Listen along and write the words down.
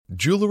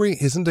Jewelry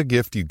isn't a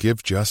gift you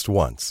give just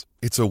once.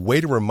 It's a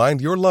way to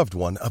remind your loved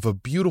one of a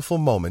beautiful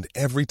moment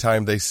every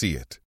time they see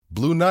it.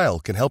 Blue Nile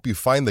can help you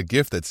find the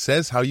gift that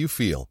says how you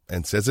feel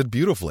and says it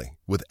beautifully,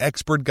 with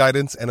expert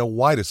guidance and a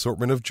wide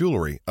assortment of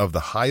jewelry of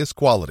the highest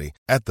quality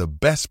at the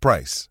best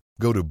price.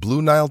 Go to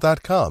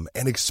BlueNile.com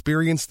and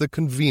experience the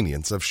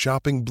convenience of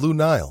shopping Blue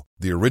Nile,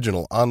 the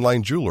original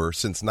online jeweler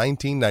since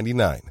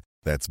 1999.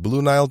 That's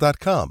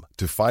BlueNile.com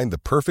to find the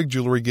perfect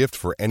jewelry gift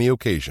for any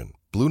occasion.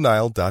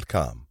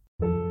 BlueNile.com.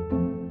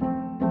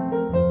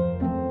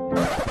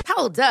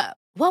 Hold up.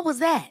 What was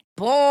that?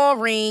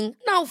 Boring.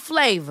 No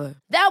flavor.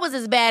 That was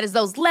as bad as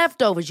those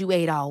leftovers you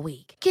ate all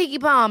week. Keke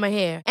Palmer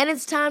here, and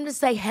it's time to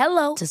say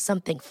hello to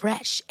something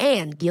fresh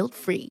and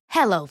guilt-free.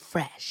 Hello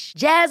Fresh.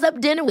 Jazz up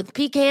dinner with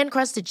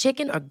pecan-crusted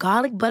chicken or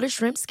garlic butter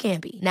shrimp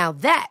scampi. Now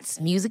that's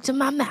music to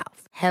my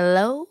mouth.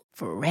 Hello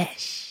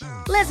Fresh.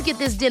 Let's get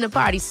this dinner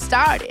party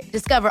started.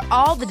 Discover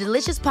all the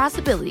delicious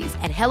possibilities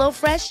at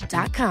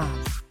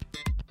HelloFresh.com.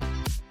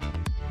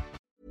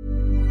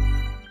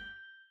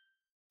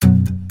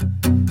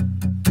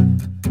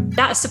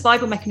 That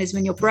survival mechanism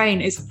in your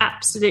brain is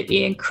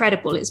absolutely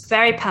incredible. It's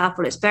very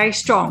powerful. It's very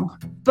strong,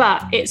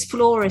 but its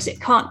flaw is it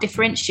can't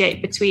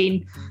differentiate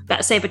between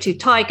that saber-toothed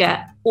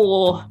tiger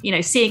or,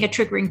 seeing a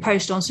triggering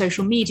post on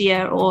social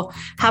media or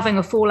having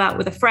a fallout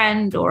with a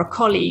friend or a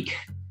colleague.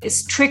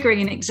 It's triggering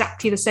in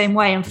exactly the same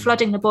way and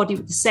flooding the body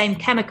with the same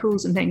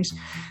chemicals and things.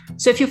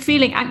 So if you're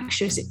feeling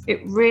anxious,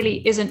 it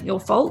really isn't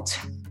your fault.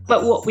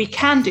 But what we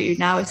can do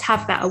now is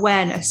have that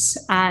awareness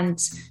and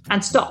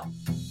stop.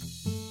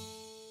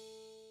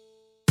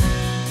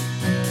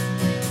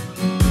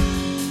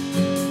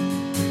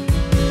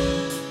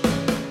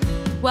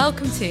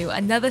 Welcome to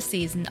another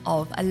season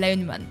of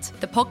Alonement,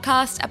 the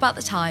podcast about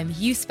the time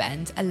you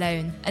spend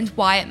alone and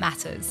why it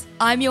matters.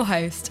 I'm your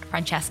host,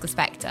 Francesca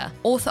Spector,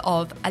 author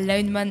of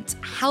Alonement,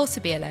 How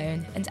to Be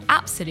Alone and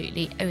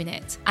Absolutely Own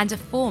It, and a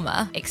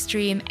former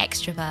extreme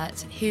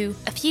extrovert who,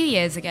 a few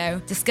years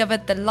ago,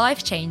 discovered the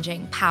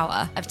life-changing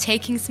power of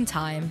taking some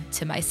time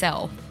to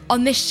myself.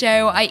 On this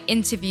show, I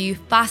interview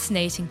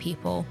fascinating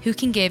people who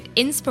can give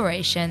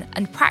inspiration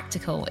and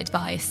practical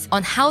advice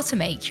on how to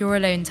make your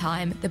alone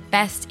time the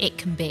best it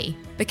can be.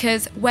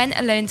 Because when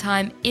alone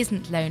time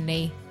isn't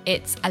lonely,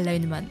 it's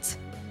alonement.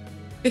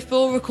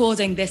 Before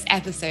recording this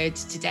episode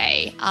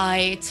today,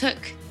 I took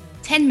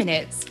 10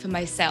 minutes for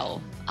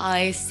myself.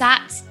 I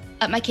sat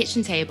at my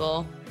kitchen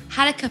table,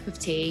 had a cup of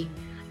tea,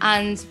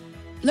 and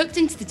looked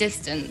into the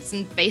distance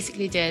and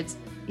basically did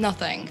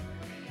nothing.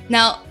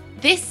 Now,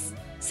 this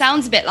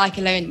sounds a bit like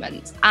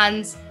alonement,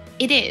 and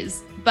it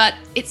is, but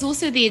it's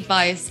also the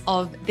advice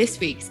of this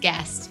week's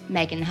guest,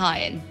 Megan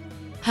Hine.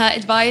 Her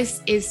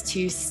advice is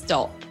to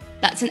stop.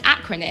 That's an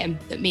acronym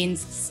that means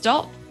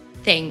stop,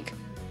 think,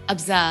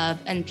 observe,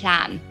 and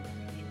plan.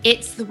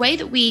 It's the way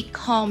that we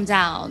calm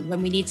down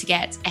when we need to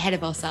get ahead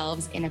of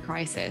ourselves in a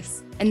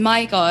crisis. And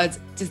my God,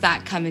 does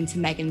that come into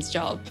Megan's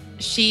job.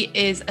 She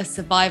is a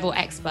survival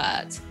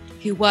expert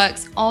who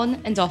works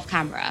on and off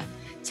camera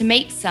to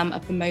make some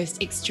of the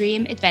most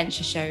extreme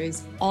adventure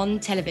shows on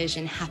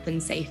television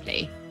happen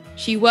safely.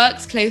 She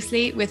works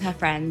closely with her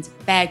friend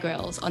Bear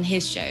Grylls on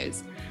his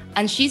shows,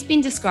 and she's been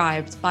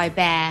described by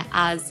Bear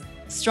as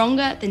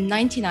stronger than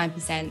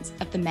 99%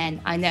 of the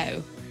men I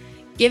know.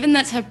 Given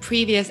that her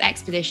previous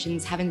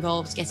expeditions have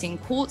involved getting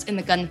caught in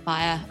the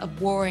gunfire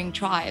of warring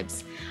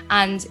tribes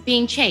and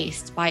being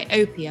chased by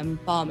opium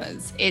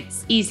farmers,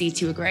 it's easy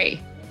to agree.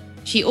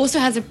 She also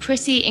has a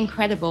pretty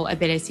incredible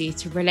ability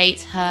to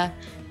relate her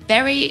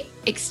very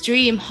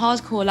extreme,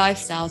 hardcore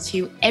lifestyle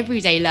to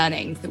everyday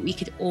learnings that we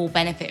could all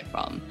benefit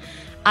from,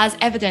 as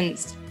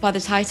evidenced by the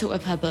title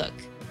of her book,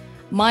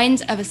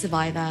 Mind of a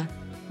Survivor: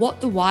 What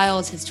the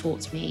Wild Has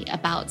Taught Me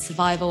About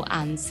Survival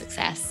and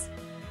Success.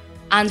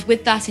 And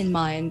with that in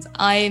mind,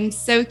 I'm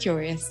so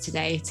curious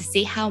today to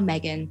see how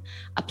Megan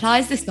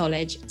applies this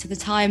knowledge to the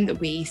time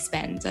that we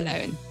spend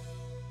alone.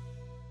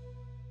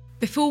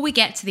 Before we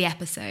get to the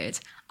episode,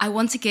 I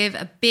want to give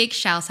a big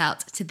shout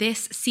out to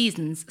this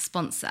season's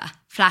sponsor,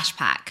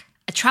 Flashpack,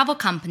 a travel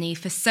company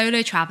for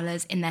solo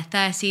travellers in their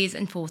 30s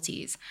and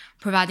 40s,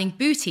 providing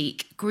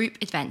boutique group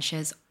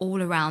adventures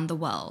all around the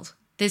world.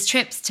 There's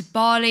trips to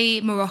Bali,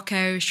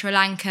 Morocco, Sri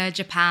Lanka,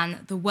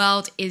 Japan. The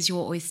world is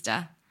your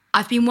oyster.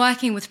 I've been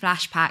working with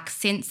Flashpack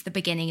since the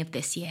beginning of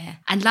this year,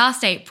 and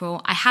last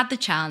April I had the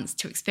chance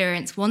to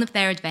experience one of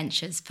their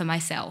adventures for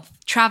myself,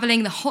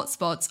 travelling the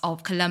hotspots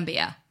of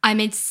Colombia. I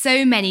made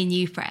so many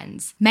new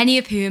friends, many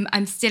of whom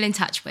I'm still in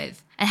touch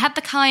with, and had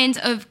the kind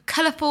of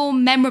colourful,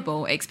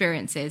 memorable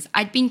experiences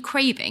I'd been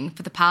craving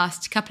for the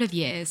past couple of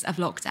years of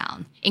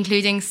lockdown,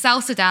 including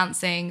salsa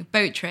dancing,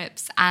 boat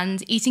trips,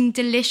 and eating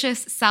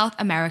delicious South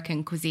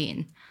American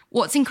cuisine.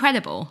 What's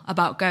incredible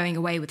about going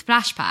away with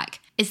Flashpack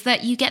is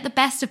that you get the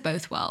best of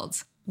both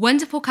worlds.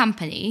 Wonderful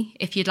company,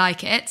 if you'd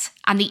like it,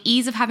 and the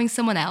ease of having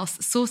someone else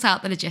sort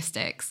out the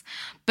logistics,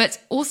 but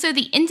also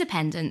the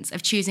independence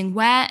of choosing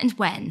where and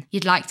when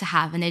you'd like to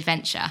have an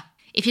adventure.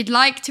 If you'd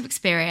like to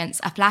experience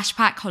a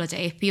Flashpack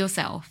holiday for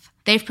yourself,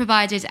 They've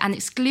provided an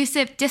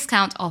exclusive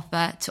discount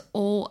offer to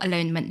all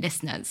Alonement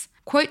listeners.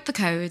 Quote the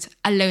code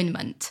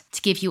ALONEMENT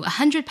to give you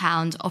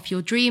 £100 off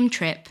your dream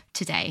trip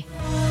today.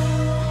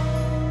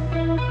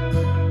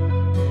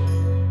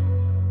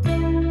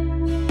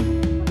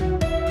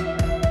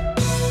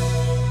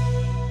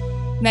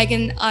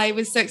 Megan, I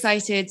was so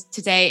excited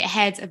today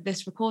ahead of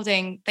this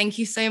recording. Thank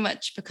you so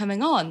much for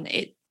coming on.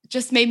 It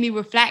just made me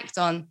reflect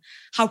on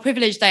how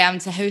privileged I am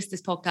to host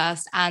this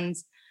podcast and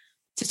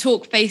to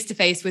talk face to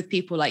face with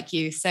people like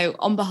you. So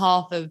on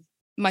behalf of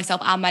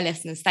myself and my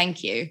listeners,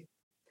 thank you.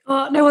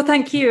 Oh, no, well,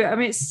 thank you. I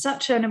mean, it's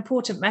such an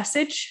important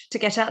message to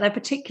get out there,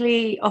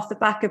 particularly off the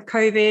back of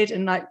COVID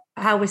and like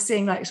how we're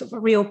seeing like sort of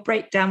a real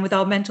breakdown with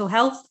our mental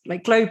health,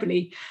 like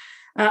globally.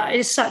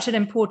 It's such an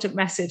important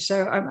message.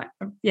 So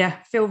I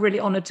feel really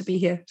honoured to be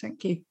here.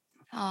 Thank you.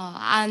 Oh,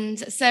 and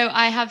so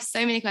I have so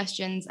many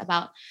questions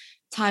about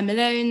time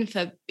alone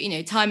for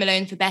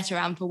better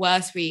and for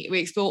worse. We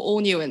explore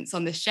all nuance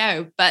on this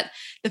show. But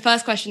the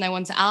first question I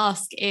want to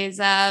ask is,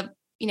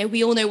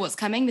 we all know what's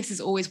coming. This is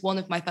always one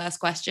of my first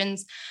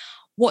questions.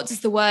 What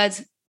does the word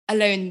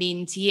alone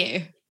mean to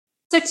you?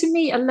 So to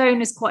me,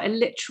 alone is quite a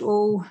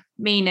literal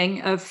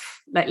meaning of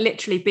like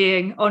literally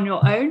being on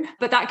your own.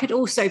 But that could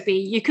also be,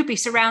 you could be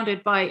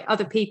surrounded by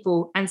other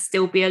people and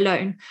still be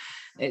alone.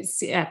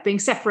 It's being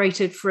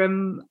separated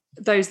from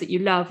those that you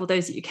love or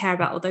those that you care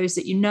about or those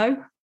that you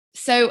know.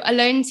 So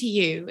alone to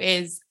you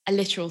is a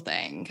literal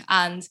thing.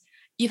 And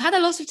you've had a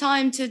lot of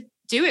time to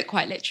do it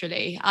quite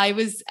literally. I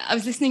was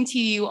listening to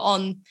you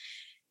on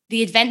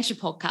the Adventure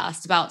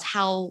podcast about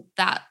how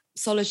that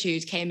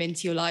solitude came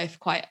into your life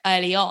quite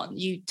early on.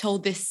 You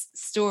told this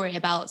story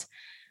about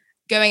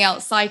going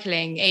out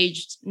cycling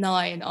aged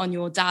 9 on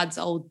your dad's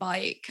old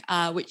bike,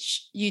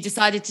 which you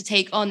decided to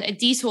take on a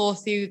detour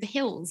through the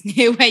hills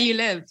near where you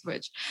lived,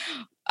 which,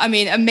 I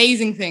mean,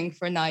 amazing thing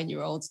for a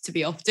 9-year-old to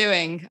be off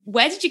doing.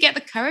 Where did you get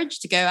the courage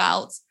to go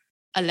out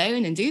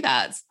alone and do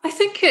that? I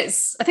think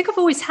I've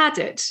always had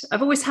it.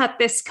 I've always had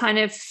this kind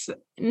of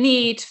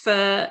need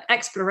for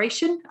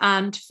exploration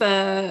and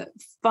for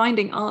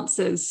finding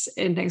answers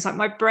in things. Like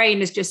my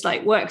brain is just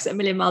like works at a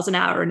million miles an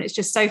hour, and it's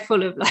just so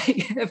full of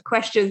like of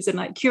questions and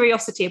like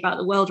curiosity about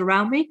the world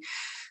around me.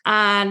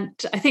 And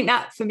I think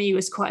that for me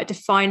was quite a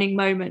defining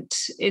moment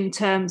in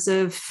terms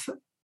of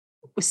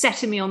was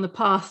setting me on the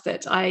path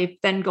that I've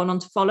then gone on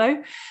to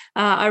follow.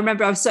 I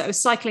remember I was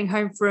cycling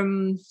home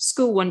from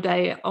school one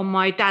day on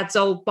my dad's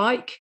old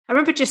bike. I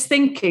remember just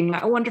thinking,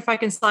 like, I wonder if I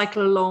can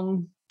cycle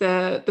along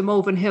the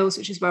Malvern Hills,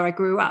 which is where I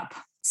grew up.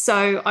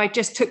 So I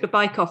just took the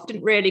bike off,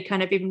 didn't really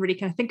kind of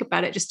think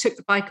about it, just took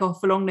the bike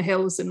off along the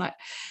hills. And like,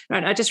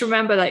 I just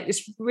remember like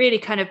this really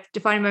kind of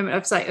defining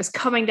moment. I was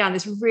coming down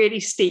this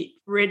really steep,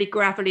 really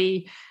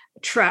gravelly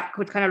track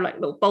with kind of like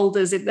little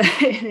boulders in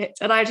it.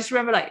 And I just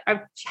remember like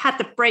I had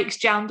the brakes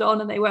jammed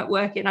on and they weren't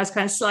working. I was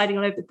kind of sliding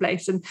all over the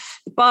place and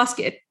the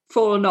basket had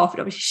fallen off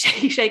and I was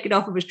shaken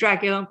off and was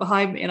dragging on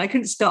behind me and I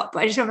couldn't stop.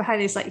 But I just remember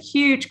having this like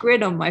huge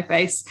grin on my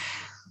face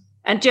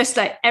and just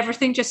like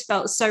everything just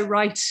felt so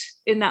right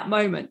in that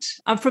moment.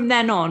 And from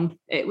then on,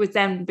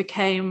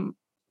 became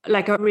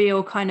like a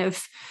real kind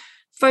of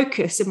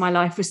focus in my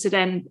life was to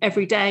then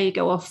every day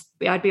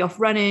I'd be off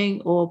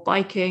running or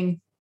biking.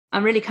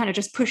 I'm really kind of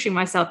just pushing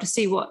myself to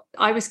see what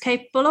I was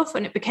capable of.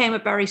 And it became a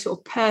very sort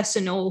of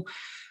personal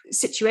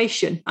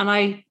situation. And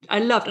I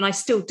loved, and I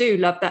still do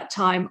love that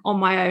time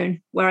on my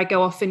own where I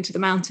go off into the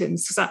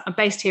mountains because I'm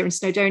based here in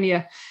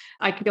Snowdonia.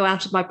 I can go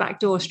out of my back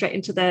door straight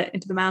into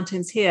the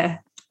mountains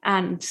here.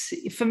 And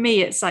for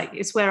me, it's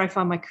where I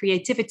find my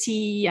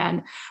creativity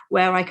and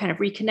where I kind of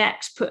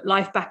reconnect, put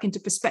life back into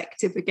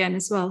perspective again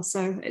as well.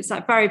 So it's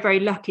like very,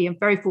 very lucky and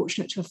very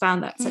fortunate to have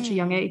found that at such a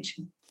young age.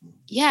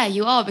 Yeah,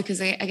 you are,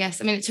 because I guess,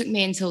 I mean, it took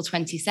me until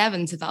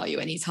 27 to value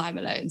any time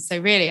alone. So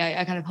really,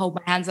 I kind of hold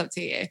my hands up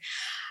to you.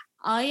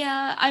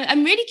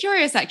 I'm really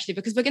curious, actually,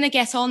 because we're going to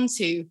get on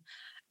to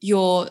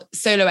your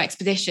solo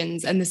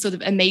expeditions and the sort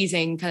of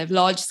amazing kind of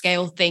large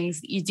scale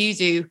things that you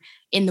do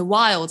in the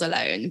wild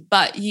alone.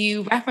 But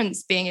you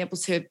referenced being able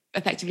to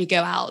effectively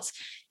go out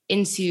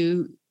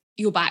into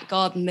your back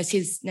garden that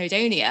is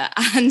Snowdonia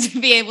and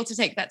be able to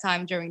take that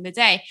time during the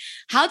day.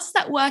 How does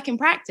that work in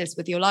practice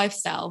with your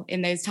lifestyle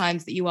in those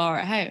times that you are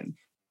at home?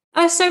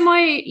 So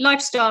my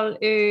lifestyle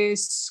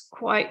is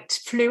quite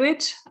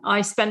fluid.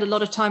 I spend a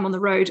lot of time on the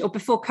road, or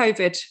before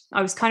COVID,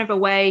 I was kind of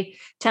away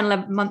 10,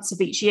 11 months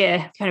of each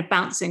year, kind of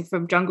bouncing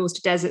from jungles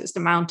to deserts to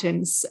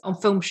mountains on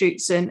film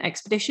shoots and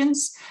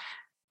expeditions.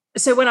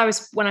 So when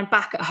I'm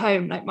back at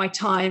home, like my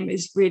time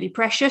is really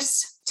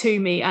precious to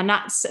me. And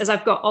that's, as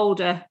I've got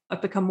older,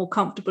 I've become more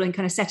comfortable in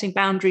kind of setting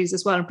boundaries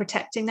as well and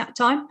protecting that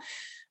time.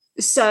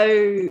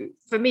 So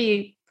for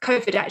me,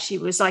 COVID actually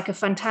was like a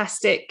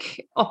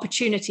fantastic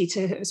opportunity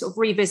to sort of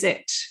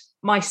revisit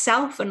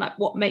myself and like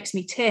what makes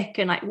me tick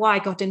and like why I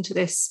got onto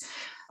this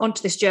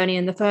journey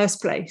in the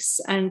first place,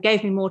 and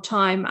gave me more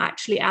time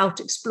actually out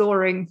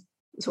exploring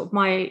sort of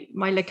my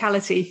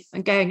locality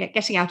and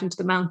getting out into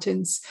the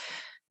mountains.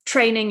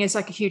 training is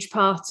like a huge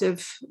part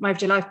of my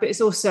everyday life, but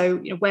it's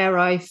also, you know, where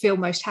I feel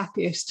most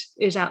happiest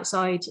is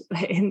outside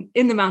in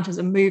the mountains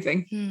and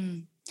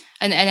moving.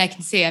 And I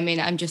can see, I mean,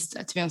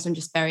 to be honest, I'm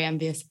just very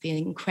envious of the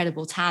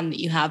incredible tan that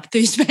you have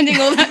through spending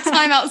all that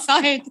time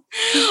outside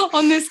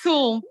on this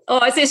call. Oh,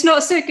 it's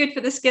not so good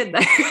for the skin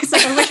though. So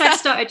I wish I'd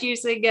started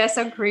using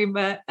sun cream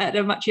at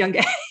a much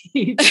younger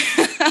age.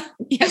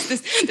 Yes,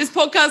 this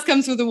podcast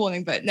comes with a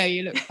warning, but no,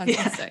 you look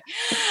fantastic.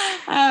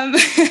 Yeah.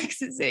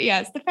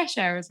 It's the fresh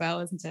air as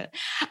well, isn't it?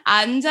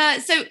 And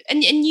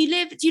do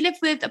you live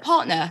with a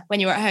partner when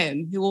you're at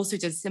home who also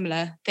does a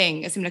similar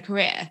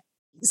career?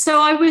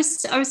 So I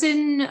was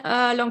in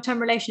a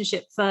long-term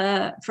relationship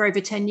for over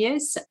 10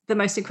 years. The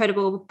most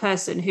incredible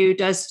person who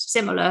does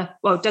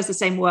the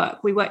same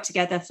work. We worked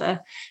together for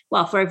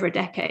over a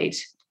decade.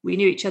 We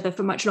knew each other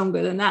for much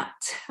longer than that.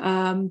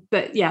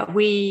 But yeah,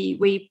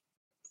 we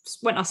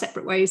went our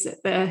separate ways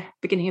at the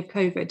beginning of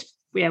COVID.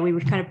 Yeah, we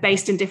were kind of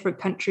based in different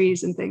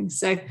countries and things.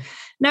 So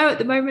now at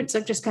the moment,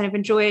 I'm just kind of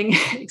enjoying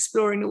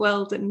exploring the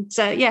world and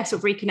sort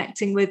of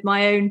reconnecting with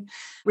my own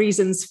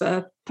reasons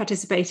for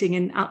participating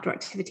in outdoor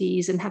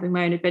activities and having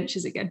my own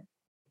adventures again.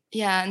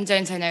 Yeah, and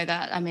don't I know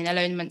that? I mean,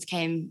 alonement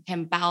came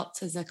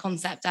about as a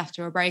concept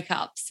after a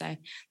breakup. So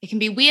it can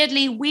be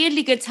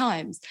weirdly good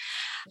times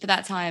for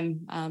that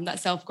time, that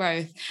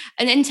self-growth.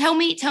 And then tell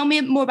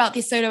me more about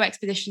these solo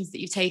expeditions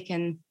that you've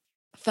taken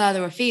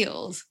further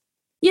afield.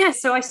 Yeah,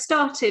 so I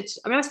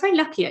was very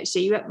lucky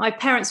actually. My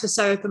parents were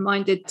so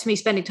open-minded to me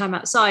spending time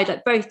outside.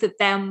 Like both of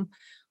them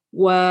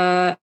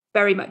were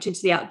very much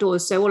into the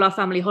outdoors. So all our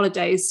family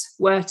holidays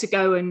were to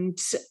go and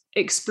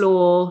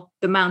explore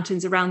the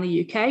mountains around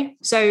the UK.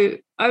 So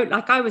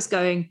I was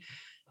going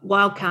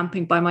wild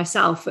camping by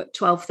myself at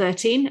 12,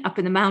 13 up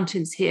in the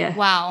mountains here.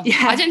 Wow.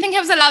 Yeah. I didn't think I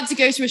was allowed to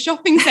go to a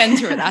shopping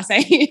centre at that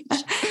age.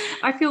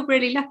 I feel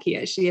really lucky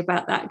actually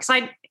about that because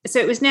I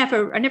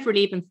never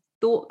really even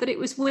thought that it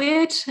was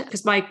weird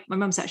because my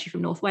mum's actually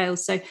from North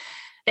Wales. So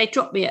they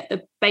dropped me at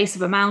the base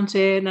of a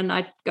mountain and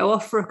I'd go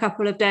off for a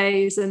couple of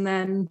days and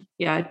then,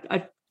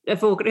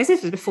 I've organised,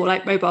 this was before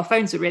like mobile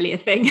phones were really a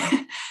thing.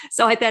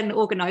 So I then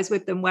organised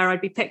with them where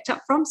I'd be picked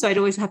up from. So I'd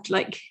always have to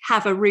like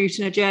have a route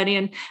and a journey.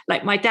 And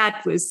like my dad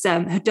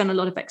had done a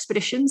lot of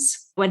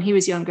expeditions when he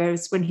was younger,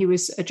 when he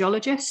was a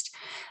geologist.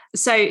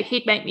 So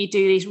he'd make me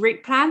do these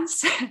route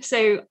plans.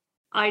 So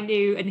I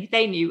knew, and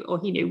they knew,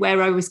 or he knew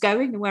where I was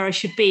going and where I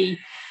should be.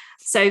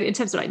 So in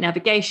terms of like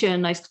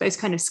navigation, those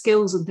kind of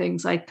skills and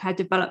things, I had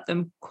developed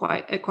them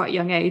at quite a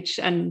young age,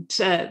 and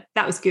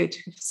that was good.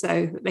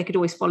 So they could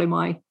always follow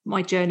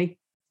my journey.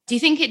 Do you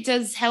think it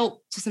does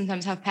help to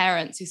sometimes have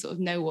parents who sort of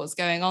know what's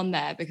going on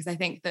there? Because I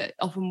think that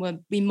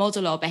often we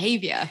model our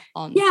behaviour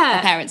on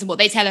our parents and what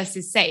they tell us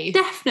is safe.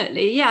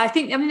 Definitely, yeah.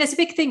 There's a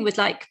big thing with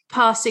like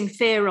passing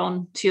fear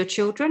on to your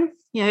children.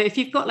 You know, if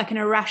you've got like an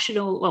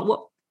irrational,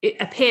 what it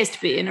appears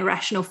to be an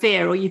irrational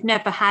fear, or you've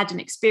never had an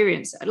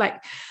experience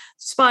like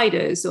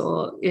spiders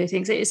or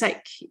things, it's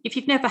like if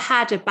you've never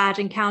had a bad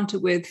encounter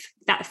with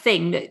that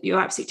thing that you're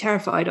absolutely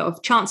terrified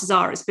of, chances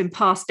are it's been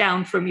passed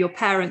down from your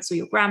parents or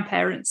your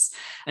grandparents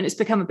and it's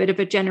become a bit of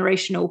a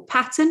generational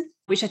pattern,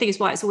 which I think is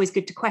why it's always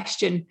good to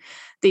question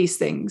these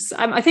things.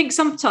 I think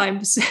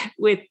sometimes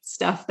with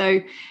stuff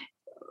though,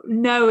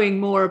 knowing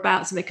more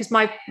about something, because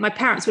my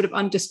parents would have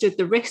understood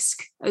the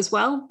risk as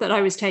well that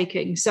I was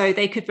taking, so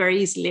they could very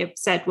easily have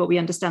said, well, we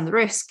understand the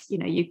risk,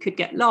 you could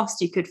get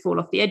lost, you could fall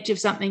off the edge of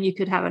something, you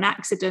could have an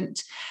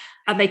accident,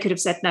 and they could have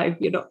said, no,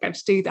 you're not going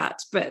to do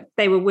that, but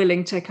they were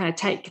willing to kind of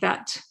take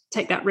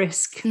that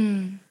risk.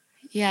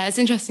 Yeah, it's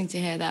interesting to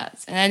hear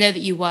that. And I know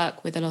that you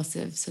work with a lot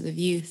of sort of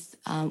youth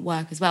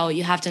work as well.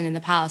 You have done in the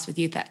past with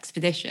youth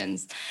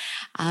expeditions.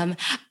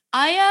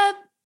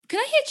 Can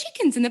I hear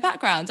chickens in the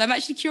background? I'm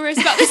actually curious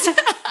about this.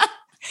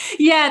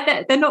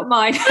 Yeah, they're not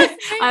mine.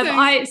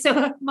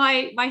 So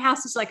my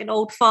house is like an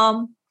old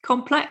farm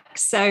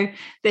complex. So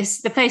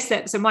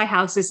my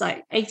house is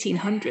like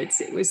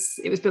 1800s. It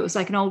was built as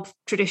like an old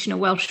traditional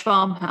Welsh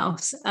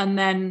farmhouse, and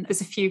then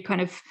there's a few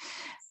kind of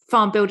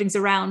farm buildings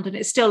around, and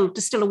it's still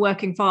a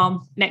working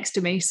farm next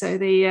to me. So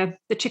the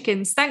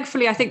chickens,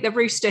 thankfully, I think the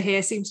rooster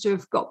here seems to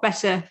have got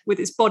better with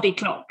its body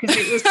clock, because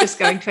it was just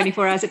going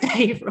 24 hours a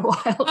day for a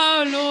while.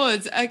 Oh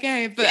Lord,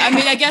 okay, but I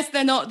mean, I guess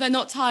they're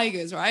not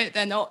tigers, right?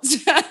 They're not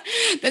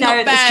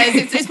not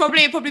bears. It's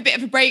probably a bit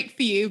of a break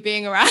for you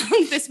being around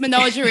this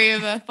menagerie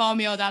of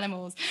farmyard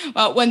animals.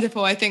 Well,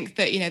 wonderful. I think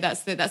that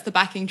that's the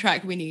backing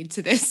track we need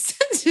to this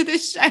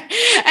show.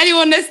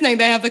 Anyone listening,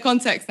 they have the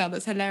context now.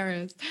 That's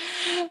hilarious.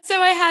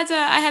 So I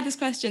had this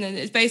question, and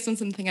it's based on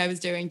something I was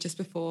doing just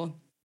before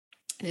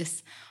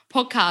this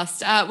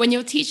podcast. When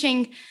you're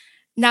teaching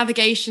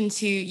navigation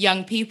to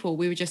young people,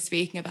 we were just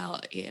speaking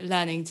about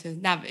learning to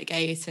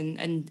navigate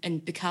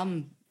and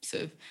become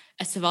sort of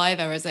a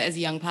survivor as a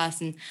young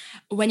person.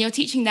 When you're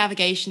teaching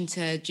navigation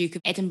to Duke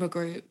of Edinburgh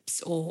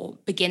groups or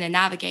beginner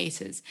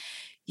navigators,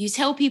 you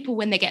tell people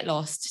when they get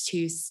lost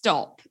to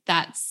stop.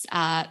 That's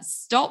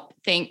stop,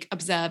 think,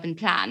 observe, and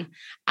plan,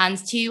 and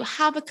to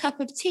have a cup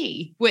of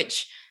tea,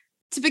 which,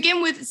 to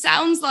begin with,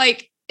 sounds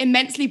like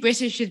immensely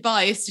British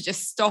advice to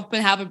just stop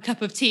and have a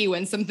cup of tea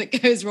when something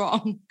goes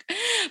wrong,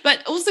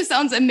 but also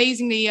sounds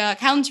amazingly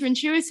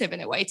counterintuitive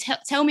in a way.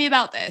 Tell me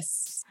about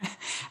this.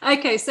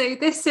 Okay, so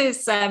this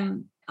is,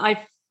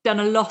 I've done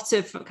a lot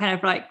of kind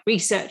of like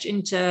research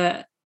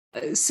into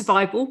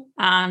survival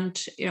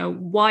and, you know,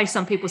 why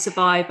some people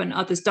survive and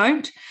others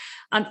don't.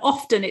 And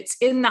often it's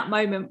in that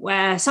moment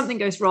where something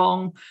goes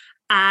wrong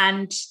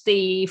and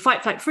the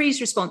fight, flight,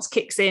 freeze response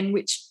kicks in,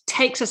 which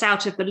takes us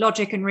out of the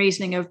logic and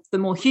reasoning of the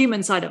more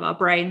human side of our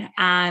brain.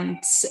 And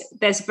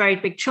there's a very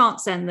big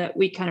chance then that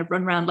we kind of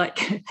run around like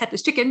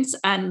headless chickens,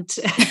 and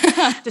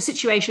the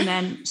situation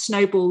then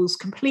snowballs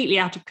completely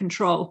out of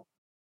control.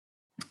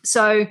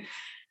 So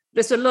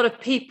there's a lot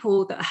of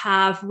people that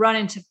have run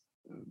into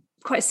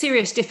quite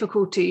serious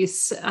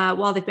difficulties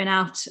while they've been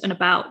out and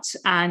about,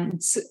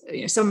 and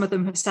you know, some of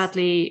them have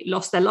sadly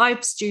lost their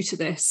lives due to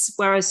this.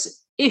 Whereas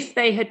if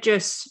they had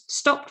just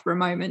stopped for a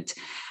moment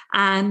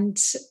and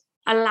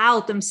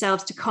allowed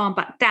themselves to calm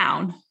back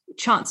down,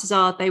 chances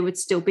are they would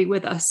still be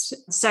with us.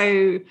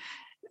 So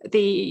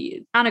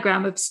the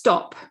anagram of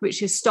STOP,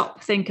 which is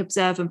stop, think,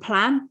 observe, and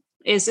plan,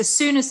 is as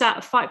soon as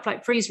that fight,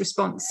 flight, freeze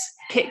response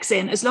kicks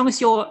in, as long as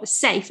you're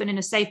safe and in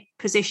a safe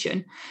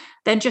position,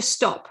 then just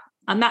stop.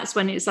 And that's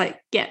when it's like,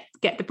 get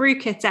the brew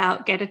kit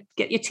out, get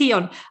your tea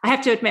on. I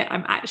have to admit,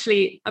 I'm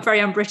actually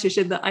very un-British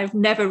in that I've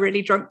never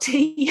really drunk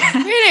tea.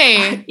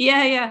 Really?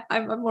 Yeah.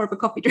 I'm more of a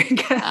coffee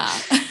drinker.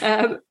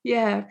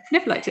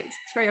 Never liked it.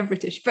 It's very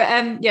un-British.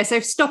 But so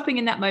stopping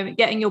in that moment,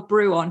 getting your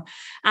brew on,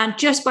 and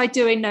just by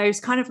doing those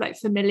kind of like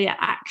familiar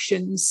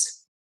actions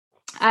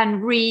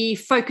and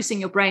refocusing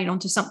your brain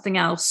onto something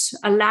else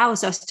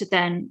allows us to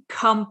then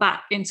come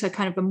back into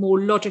kind of a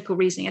more logical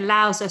reasoning,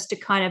 allows us to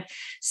kind of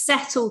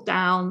settle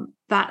down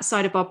that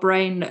side of our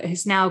brain that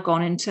has now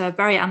gone into a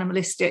very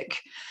animalistic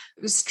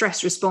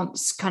stress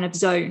response kind of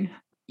zone.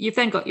 You've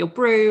then got your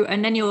brew,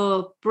 and then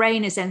your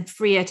brain is then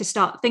freer to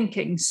start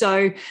thinking.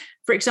 So,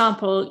 for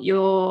example,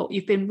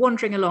 you've been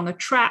wandering along a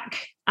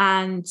track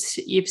and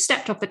you've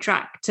stepped off the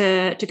track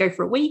to go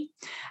for a wee,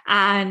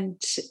 and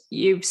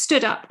you've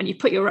stood up and you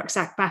put your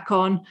rucksack back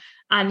on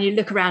and you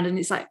look around and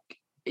it's like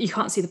you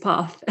can't see the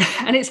path.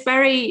 And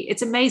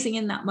it's amazing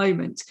in that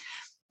moment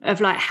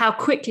of like how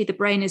quickly the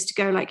brain is to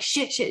go like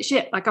shit,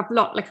 like I've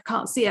blocked, like I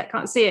can't see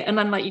it. And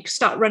then like you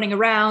start running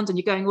around and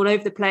you're going all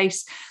over the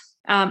place.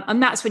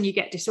 And that's when you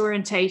get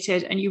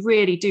disorientated and you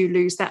really do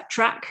lose that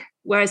track.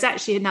 Whereas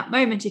actually in that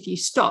moment, if you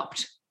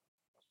stopped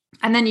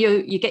and then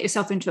you get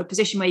yourself into a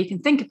position where you can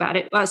think about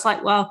it, well, it's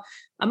like, well,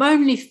 I'm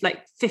only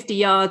like 50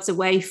 yards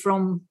away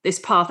from this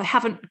path. I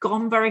haven't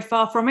gone very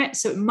far from it,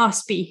 so it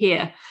must be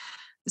here.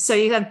 So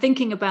you're then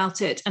thinking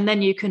about it, and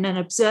then you can then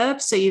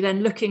observe. So you're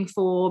then looking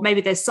for,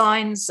 maybe there's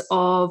signs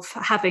of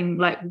having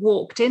like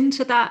walked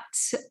into that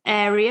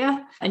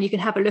area, and you can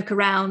have a look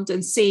around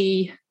and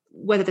see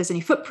whether there's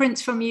any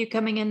footprints from you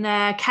coming in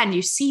there. Can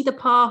you see the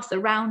path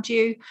around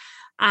you?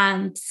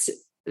 And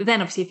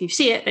then obviously if you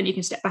see it, then you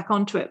can step back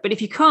onto it. But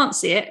if you can't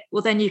see it,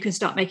 well, then you can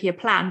start making a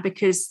plan,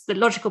 because the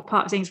logical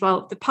part of things,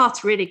 well, the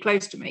path's really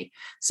close to me.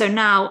 So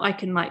now I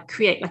can like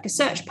create like a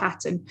search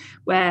pattern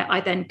where I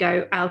then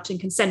go out in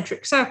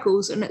concentric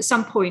circles. And at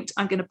some point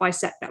I'm going to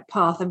bisect that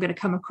path. I'm going to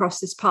come across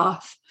this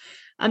path.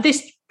 And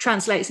this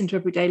translates into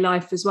everyday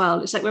life as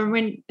well. It's like when we're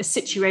in a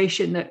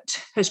situation that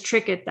has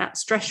triggered that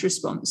stress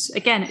response,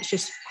 again, it's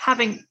just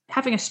having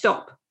a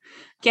stop,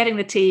 getting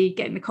the tea,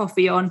 getting the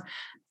coffee on,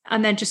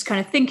 and then just kind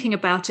of thinking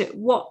about it.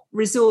 What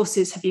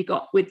resources have you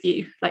got with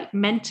you, like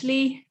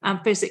mentally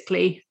and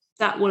physically,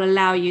 that will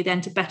allow you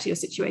then to better your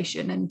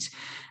situation and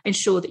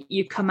ensure that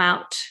you come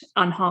out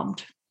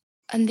unharmed?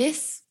 And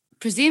this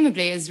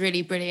presumably is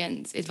really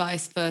brilliant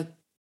advice for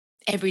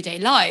everyday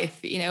life,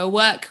 you know, a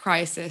work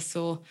crisis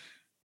or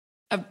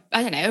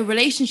a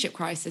relationship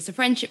crisis, a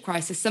friendship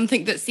crisis,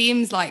 something that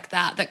seems like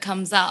that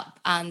comes up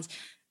and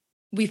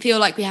we feel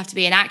like we have to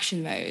be in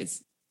action mode,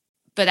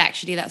 but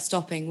actually that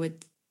stopping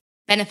would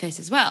benefit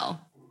as well.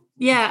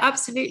 Yeah,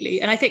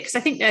 absolutely. And I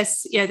think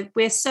there's, you know,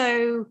 we're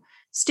so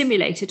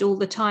stimulated all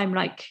the time,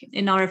 like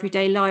in our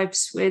everyday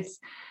lives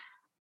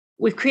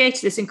we've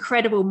created this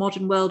incredible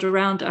modern world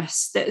around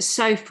us that's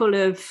so full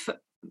of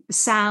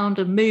sound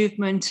and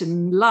movement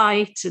and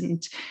light.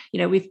 And, you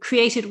know, we've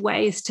created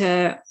ways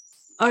to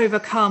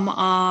overcome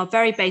our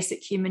very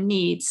basic human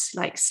needs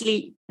like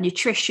sleep,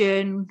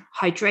 nutrition,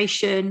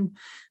 hydration,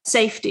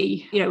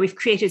 safety. You know, we've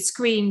created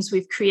screens,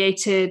 we've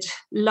created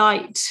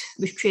light,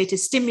 we've created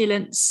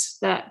stimulants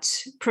that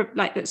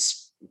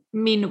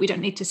mean that we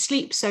don't need to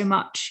sleep so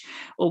much,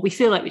 or we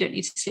feel like we don't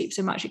need to sleep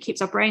so much. It keeps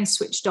our brains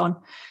switched on.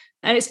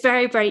 And it's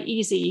very, very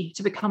easy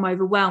to become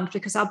overwhelmed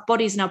because our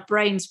bodies and our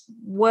brains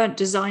weren't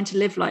designed to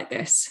live like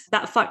this.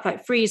 That fight,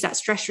 flight, freeze, that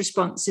stress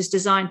response is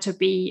designed to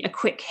be a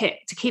quick hit,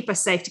 to keep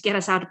us safe, to get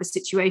us out of a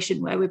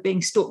situation where we're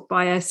being stalked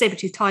by a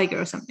saber-toothed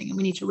tiger or something and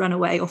we need to run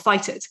away or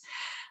fight it.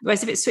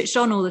 Whereas if it's switched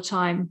on all the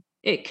time,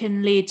 it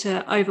can lead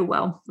to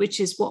overwhelm,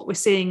 which is what we're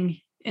seeing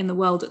in the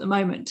world at the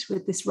moment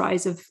with this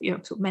rise of, you know,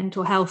 sort of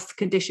mental health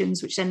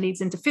conditions, which then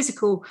leads into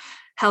physical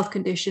health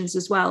conditions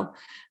as well.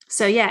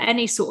 So yeah,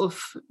 any sort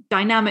of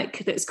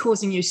dynamic that's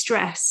causing you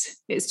stress,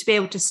 is to be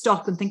able to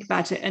stop and think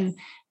about it and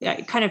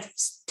kind of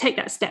take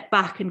that step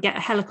back and get a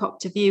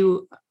helicopter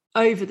view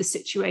over the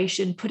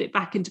situation, put it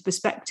back into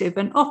perspective.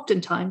 And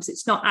oftentimes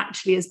it's not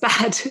actually as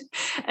bad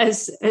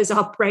as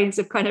our brains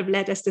have kind of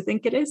led us to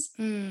think it is.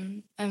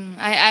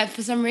 I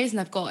for some reason,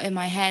 I've got in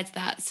my head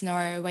that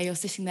scenario where you're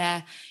sitting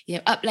there,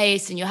 up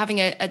late and you're having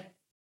a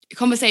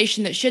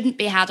conversation that shouldn't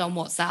be had on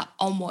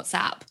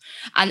WhatsApp.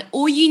 And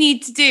all you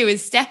need to do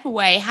is step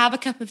away, have a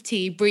cup of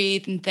tea,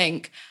 breathe and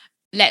think,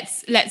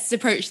 let's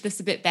approach this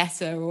a bit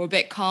better or a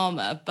bit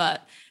calmer.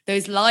 But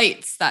those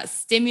lights, that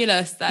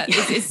stimulus that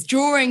is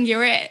drawing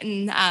you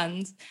in.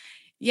 And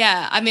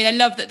yeah, I mean, I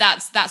love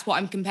that's what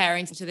I'm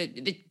comparing to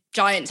the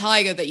giant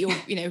tiger that you're,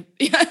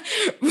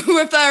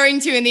 referring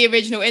to in the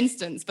original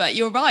instance. But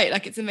you're right.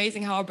 Like, it's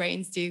amazing how our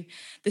brains do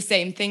the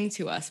same thing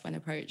to us when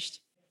approached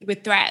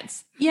with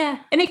threats. Yeah.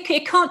 And it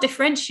can't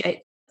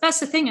differentiate. That's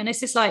the thing. And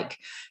this is like,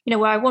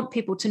 where I want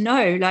people to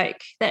know,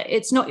 like, that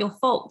it's not your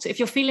fault. If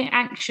you're feeling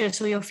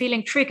anxious or you're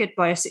feeling triggered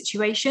by a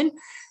situation,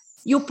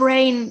 your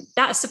brain,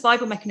 that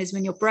survival mechanism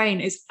in your brain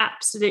is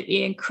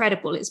absolutely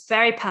incredible. It's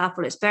very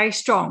powerful. It's very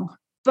strong,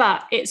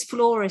 but its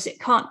flaw is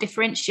it can't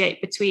differentiate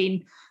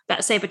between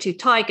that saber-toothed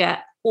tiger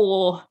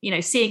or,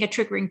 seeing a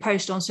triggering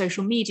post on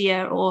social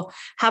media or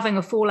having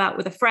a fallout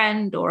with a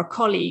friend or a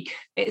colleague.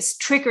 It's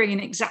triggering in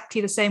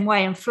exactly the same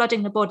way and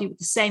flooding the body with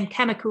the same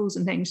chemicals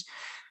and things.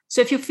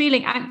 So if you're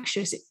feeling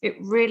anxious, it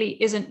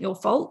really isn't your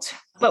fault.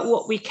 But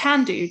what we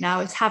can do now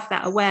is have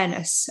that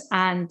awareness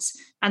and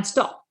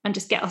stop and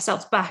just get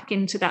ourselves back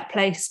into that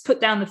place,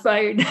 put down the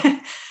phone.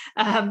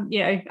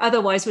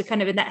 Otherwise we're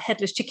kind of in that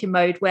headless chicken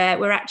mode where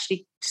we're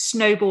actually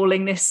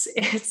snowballing this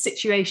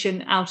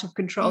situation out of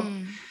control.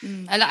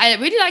 And I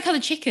really like how the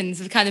chickens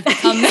have kind of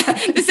become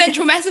the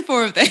central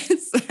metaphor of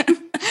this.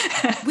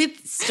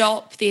 With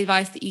STOP, the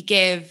advice that you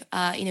give,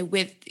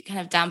 with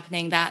kind of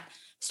dampening that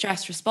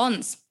stress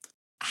response,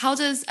 how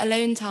does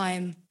alone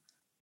time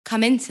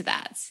come into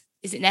that?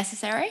 Is it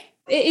necessary?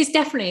 It is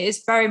definitely.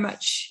 It's very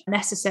much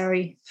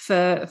necessary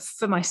for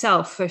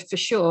myself, for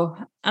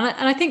sure. And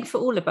I think for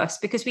all of us,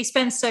 because we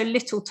spend so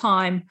little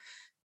time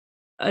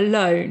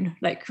alone,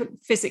 like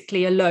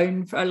physically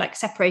alone, like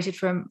separated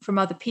from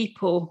other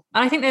people.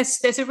 And I think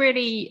there's a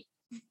really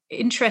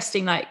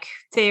interesting like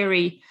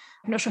theory.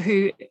 I'm not sure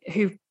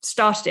who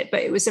started it,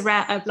 but it was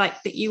around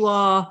like that you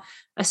are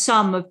a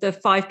sum of the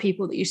 5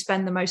 people that you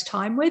spend the most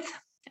time with.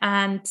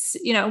 And,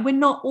 we're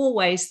not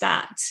always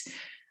that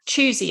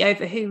choosy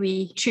over who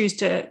we choose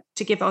to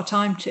give our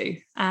time to,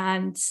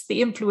 and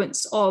the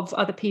influence of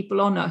other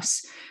people on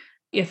us.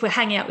 If we're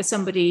hanging out with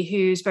somebody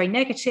who's very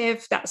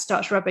negative, that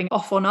starts rubbing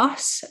off on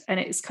us, and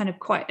it's kind of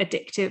quite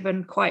addictive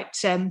and quite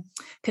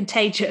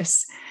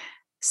contagious.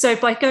 So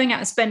by going out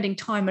and spending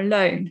time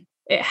alone,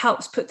 it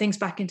helps put things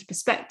back into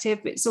perspective.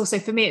 It's also,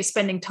 for me, it's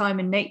spending time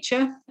in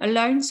nature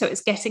alone. So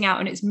it's getting out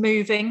and it's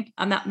moving,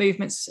 and that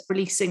movement's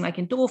releasing like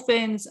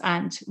endorphins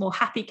and more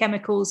happy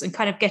chemicals and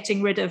kind of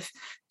getting rid of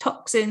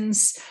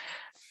toxins.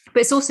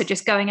 But it's also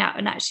just going out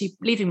and actually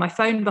leaving my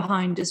phone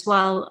behind as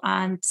well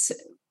and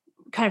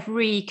kind of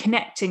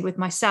reconnecting with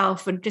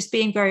myself and just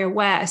being very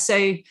aware.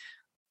 So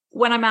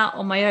when I'm out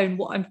on my own,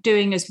 what I'm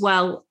doing as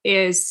well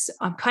is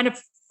I'm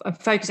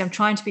focused, I'm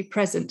trying to be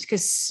present,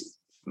 because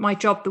my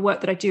job, the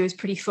work that I do, is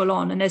pretty full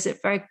on, and there's a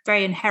very,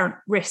 very inherent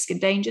risk and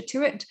danger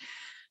to it.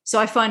 So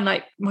I find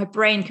like my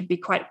brain can be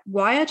quite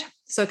wired.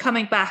 So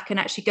coming back and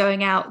actually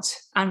going out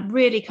and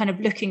really kind of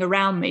looking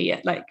around me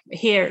at, like,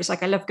 here, it's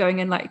like I love going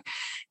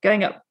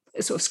up,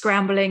 sort of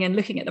scrambling and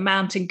looking at the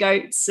mountain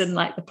goats and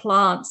like the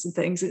plants and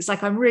things. It's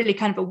like I'm really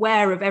kind of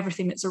aware of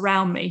everything that's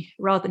around me,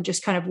 rather than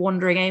just kind of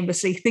wandering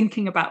aimlessly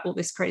thinking about all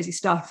this crazy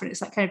stuff. And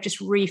it's like kind of just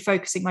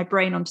refocusing my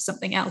brain onto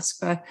something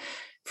else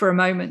for a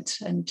moment,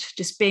 and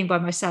just being by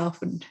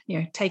myself and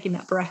taking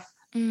that breath.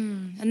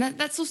 And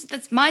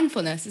that's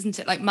mindfulness, isn't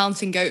it? Like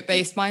mountain goat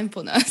based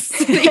mindfulness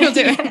that you're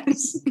doing.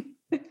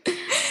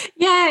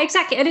 Yeah,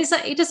 exactly. And it's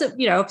like, it doesn't,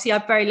 obviously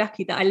I'm very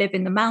lucky that I live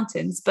in the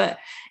mountains, but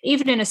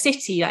even in a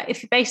city, like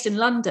if you're based in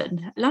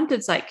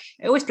London's like,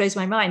 it always blows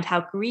my mind how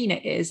green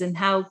it is and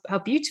how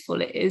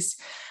beautiful it is.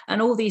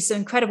 And all these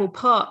incredible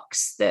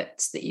parks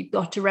that you've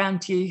got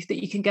around you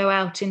that you can go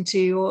out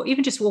into, or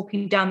even just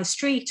walking down the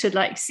street and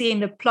like seeing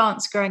the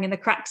plants growing in the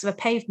cracks of a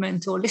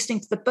pavement, or listening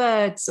to the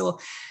birds, or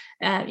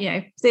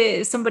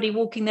there's somebody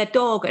walking their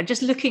dog, and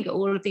just looking at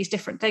all of these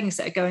different things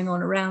that are going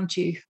on around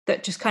you,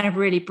 that just kind of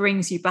really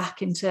brings you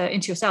back into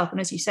yourself.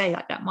 And as you say,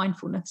 like that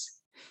mindfulness.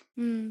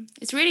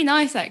 It's really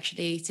nice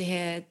actually to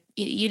hear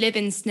you live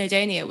in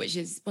Snowdonia, which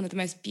is one of the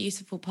most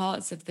beautiful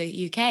parts of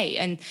the UK,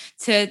 and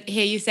to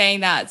hear you saying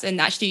that, and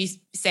actually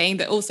saying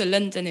that also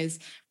London is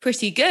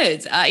pretty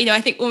good.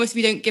 I think almost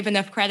we don't give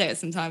enough credit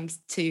sometimes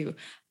to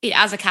it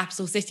as a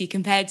capital city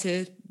compared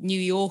to New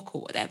York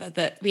or whatever,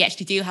 that we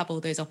actually do have all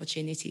those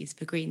opportunities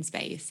for green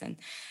space, and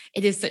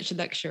it is such a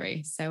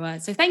luxury. So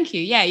thank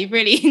you. Yeah, you've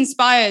really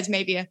inspired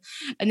maybe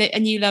a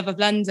new love of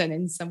London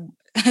in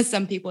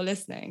some people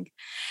listening.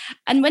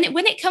 And when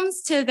it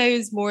comes to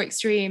those more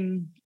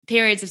extreme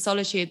periods of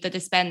solitude that are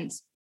spent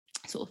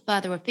sort of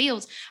further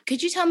afield.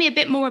 Could you tell me a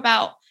bit more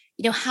about,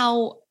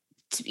 how,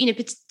 to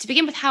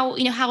begin with,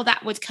 how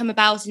that would come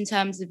about in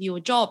terms of your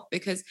job?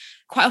 Because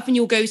quite often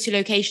you'll go to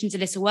locations a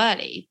little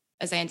early,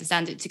 as I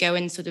understand it, to go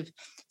and sort of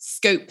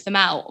scope them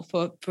out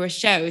for a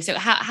show. So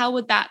how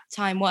would that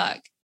time work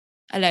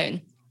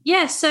alone?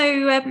 Yeah,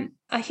 so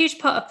a huge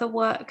part of the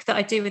work that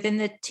I do within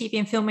the TV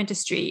and film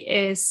industry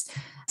is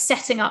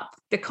setting up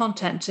the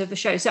content of the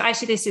show. So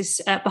actually this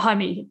is behind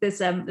me,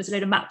 there's a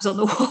load of maps on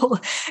the wall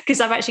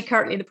because I'm actually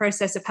currently in the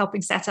process of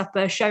helping set up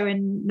a show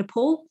in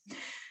Nepal.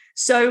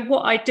 So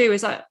what I do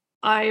is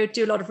I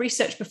do a lot of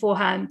research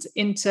beforehand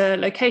into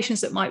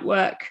locations that might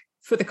work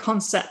for the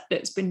concept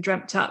that's been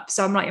dreamt up.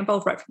 So I'm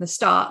involved right from the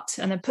start,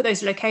 and then put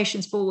those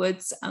locations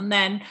forwards. And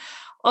then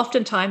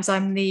oftentimes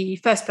I'm the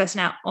first person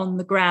out on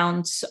the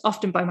ground,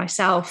 often by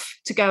myself,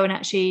 to go and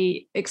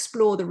actually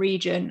explore the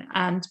region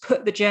and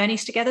put the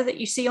journeys together that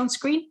you see on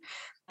screen.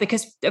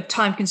 Because of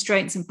time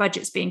constraints and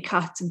budgets being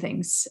cut and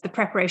things, the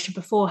preparation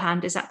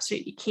beforehand is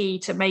absolutely key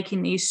to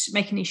making these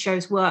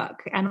shows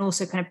work, and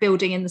also kind of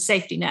building in the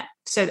safety net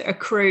so that a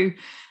crew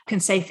can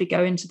safely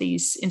go into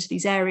these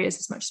areas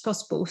as much as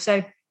possible.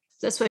 So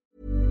that's what.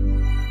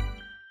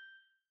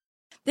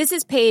 This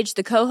is Paige,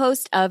 the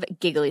co-host of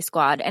Giggly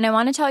Squad, and I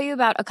want to tell you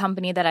about a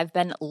company that I've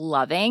been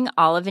loving,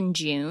 Olive &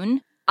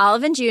 June.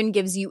 Olive & June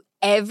gives you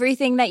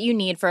everything that you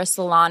need for a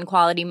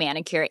salon-quality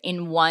manicure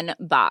in one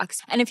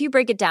box. And if you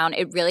break it down,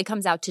 it really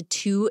comes out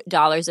to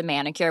 $2 a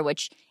manicure,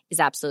 which is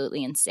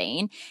absolutely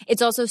insane.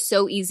 It's also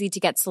so easy to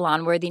get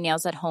salon-worthy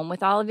nails at home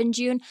with Olive &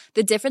 June.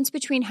 The difference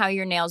between how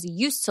your nails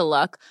used to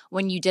look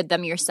when you did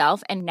them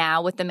yourself and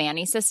now with the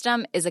Mani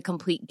system is a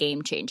complete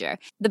game changer.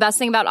 The best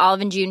thing about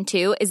Olive & June,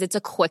 too, is it's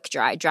a quick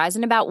dry. Dries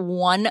in about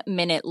 1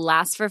 minute,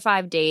 lasts for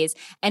 5 days,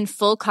 and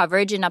full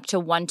coverage in up to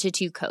 1 to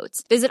 2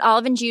 coats. Visit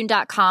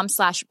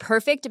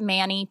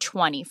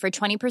oliveandjune.com/perfectmani20 for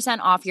 20%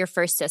 off your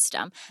first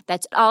system.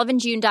 That's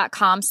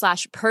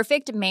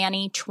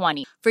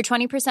oliveandjune.com/perfectmani20 for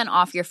 20%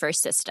 off your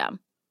first system.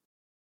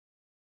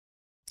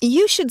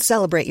 You should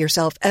celebrate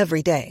yourself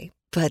every day,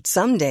 but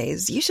some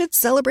days you should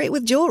celebrate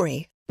with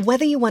jewelry.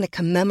 Whether you want to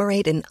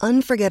commemorate an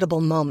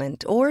unforgettable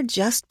moment or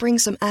just bring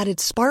some added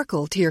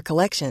sparkle to your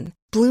collection,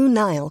 Blue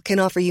Nile can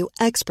offer you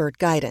expert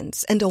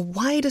guidance and a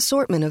wide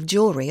assortment of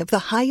jewelry of the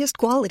highest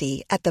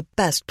quality at the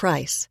best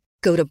price.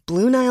 Go to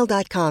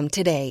BlueNile.com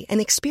today and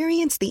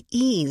experience the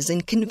ease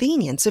and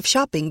convenience of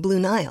shopping Blue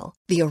Nile,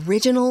 the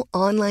original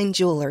online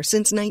jeweler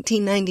since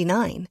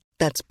 1999.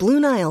 That's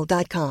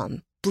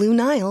BlueNile.com.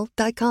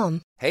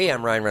 BlueNile.com. Hey,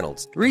 I'm Ryan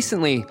Reynolds.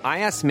 Recently, I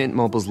asked Mint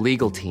Mobile's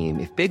legal team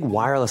if big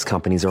wireless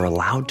companies are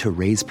allowed to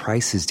raise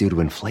prices due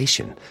to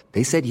inflation.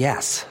 They said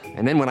yes.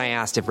 And then when I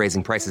asked if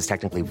raising prices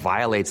technically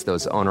violates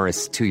those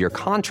onerous 2-year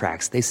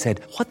contracts, they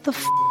said, "What the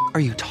f*** are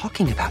you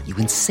talking about, you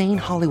insane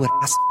Hollywood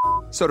ass?"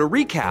 So to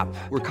recap,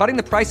 we're cutting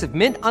the price of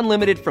Mint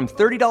Unlimited from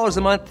 $30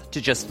 a month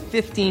to just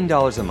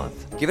 $15 a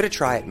month. Give it a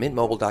try at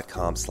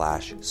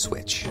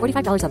mintmobile.com/switch.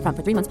 $45 up front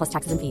for 3 months plus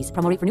taxes and fees.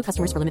 Promo rate for new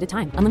customers for limited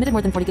time. Unlimited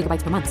more than 40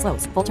 gigabytes per month.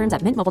 Slows full terms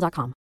at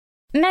mintmobile.com.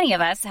 Many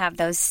of us have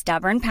those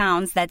stubborn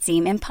pounds that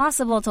seem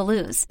impossible to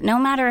lose, no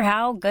matter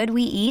how good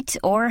we eat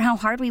or how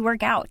hard we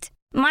work out.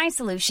 My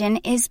solution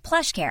is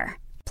PlushCare.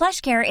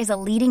 PlushCare is a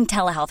leading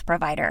telehealth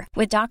provider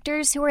with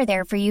doctors who are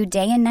there for you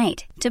day and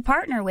night to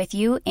partner with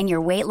you in your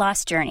weight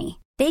loss journey.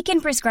 They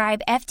can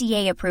prescribe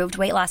FDA-approved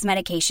weight loss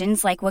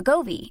medications like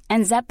Wegovy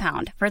and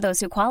Zepbound for those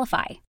who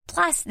qualify.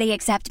 Plus, they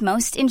accept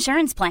most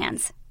insurance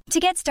plans.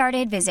 To get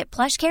started, visit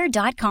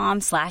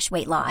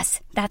plushcare.com/weightloss.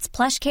 That's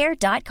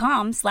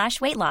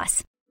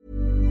plushcare.com/weightloss.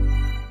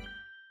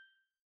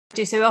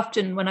 So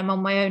often when I'm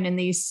on my own in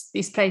these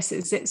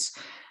places, it's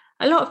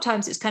a lot of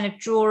times it's kind of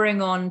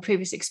drawing on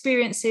previous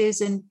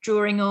experiences and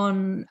drawing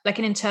on like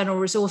an internal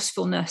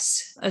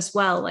resourcefulness as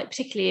well. Like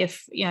particularly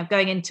if,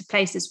 going into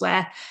places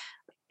where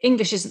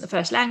English isn't the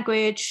first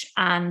language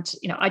and,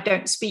 I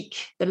don't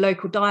speak the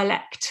local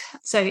dialect.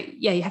 So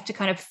yeah, you have to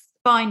kind of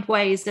find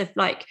ways of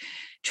like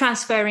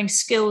transferring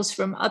skills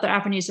from other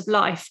avenues of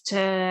life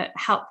to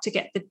help to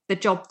get the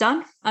job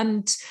done.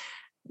 And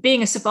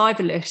being a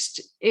survivalist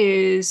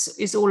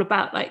is all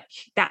about like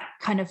that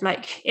kind of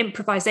like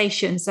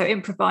improvisation. So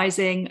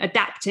improvising,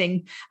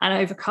 adapting and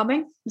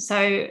overcoming.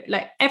 So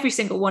like every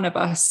single one of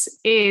us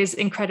is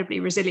incredibly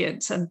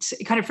resilient, and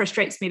it kind of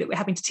frustrates me that we're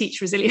having to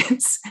teach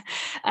resilience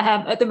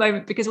at the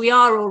moment, because we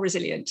are all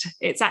resilient.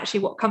 It's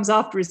actually what comes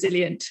after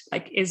resilient,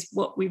 like, is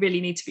what we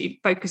really need to be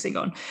focusing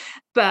on.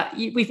 But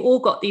we've all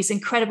got these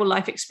incredible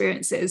life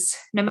experiences,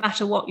 no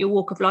matter what your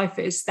walk of life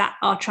is, that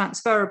are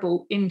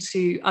transferable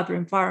into other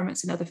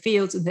environments and other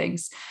fields and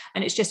things.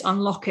 And it's just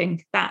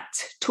unlocking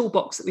that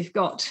toolbox that we've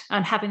got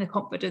and having the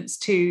confidence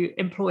to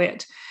employ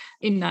it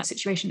in that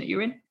situation that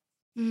you're in.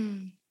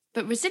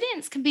 But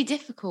resilience can be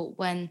difficult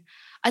when,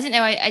 I don't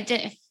know, I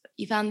don't know if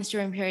you found this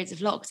during periods of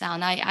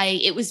lockdown.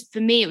 It was, for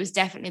me, it was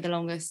definitely the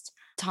longest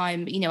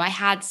time. I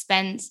had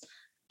spent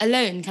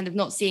alone, kind of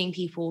not seeing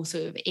people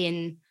sort of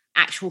in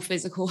actual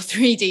physical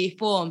 3D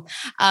form.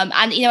 And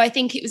I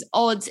think it was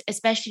odd,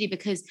 especially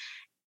because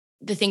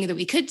the thing that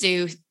we could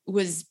do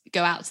was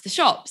go out to the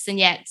shops, and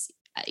yet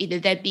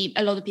there'd be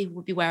a lot of people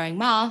would be wearing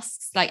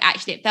masks. Like,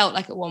 actually, it felt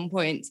like at one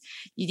point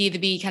you'd either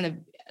be kind of,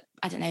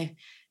 I don't know,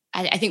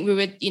 I think we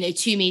were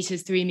 2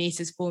 meters, 3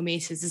 meters, 4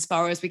 meters as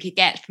far as we could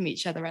get from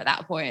each other at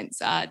that point,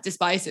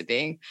 despite it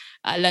being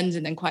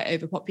London and quite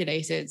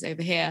overpopulated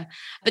over here.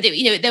 But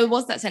there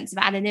was that sense of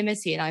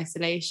anonymity and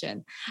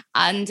isolation.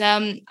 And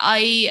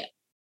I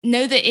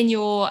know that in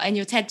your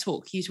TED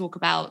talk you talk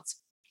about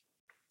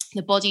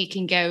the body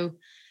can go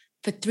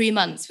for 3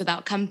 months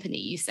without company,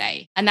 you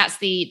say. And that's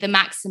the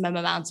maximum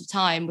amount of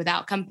time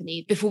without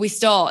company. Before we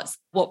start,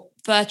 what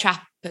fur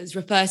trappers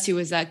refer to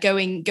as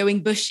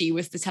going bushy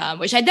was the term,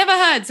 which I'd never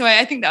heard. So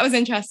I think that was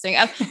interesting.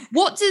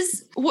 What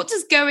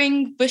does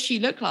going bushy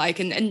look like?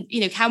 And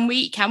can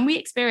we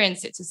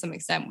experience it to some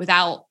extent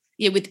without,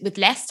 with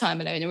less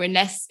time alone or in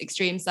less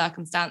extreme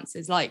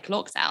circumstances like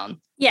lockdown?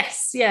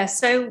 Yes. Yeah.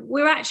 So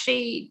we're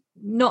actually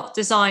not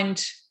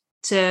designed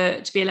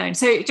to be alone.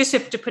 So just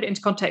to put it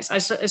into context,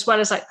 as well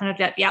as like kind of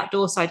like the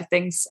outdoor side of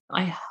things,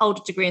 I hold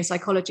a degree in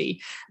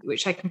psychology,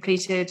 which I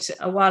completed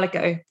a while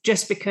ago,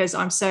 just because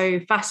I'm so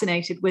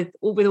fascinated with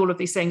all of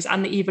these things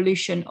and the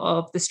evolution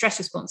of the stress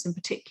response in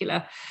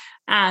particular,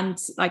 and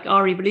like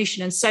our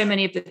evolution, and so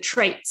many of the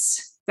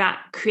traits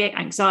that create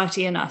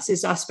anxiety in us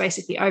is us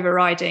basically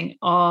overriding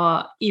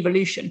our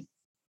evolution.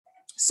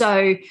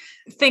 So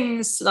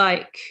things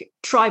like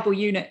tribal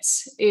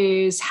units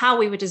is how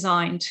we were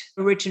designed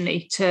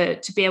originally to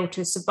be able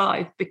to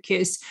survive,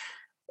 because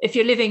if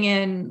you're living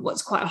in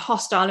what's quite a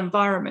hostile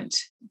environment,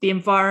 the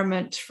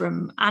environment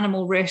from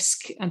animal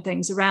risk and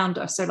things around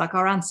us, so like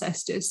our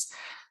ancestors,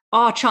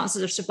 our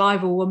chances of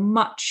survival were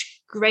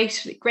much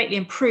greatly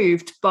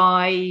improved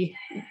by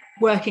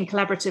working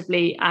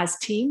collaboratively as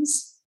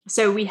teams.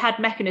 So we had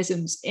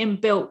mechanisms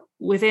inbuilt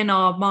within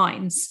our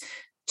minds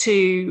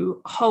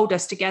to hold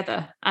us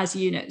together as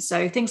units.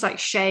 So things like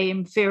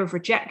shame, fear of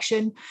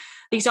rejection,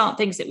 these aren't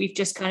things that we've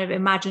just kind of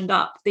imagined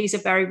up. These are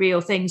very real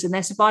things, and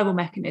they're survival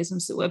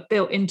mechanisms that were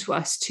built into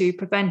us to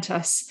prevent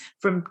us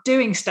from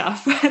doing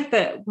stuff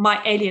that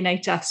might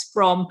alienate us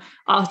from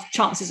our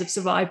chances of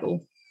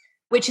survival,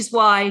 which is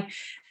why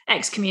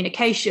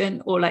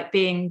excommunication, or like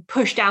being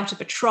pushed out of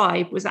a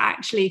tribe, was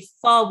actually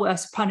far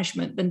worse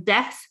punishment than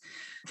death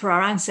for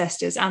our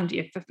ancestors and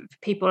for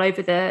people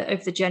over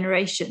the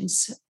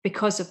generations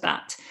because of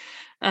that.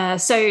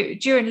 So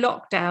during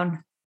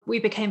lockdown, we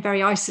became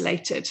very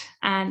isolated,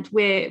 and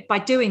by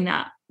doing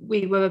that,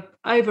 we were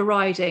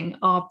overriding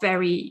our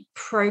very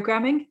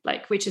programming,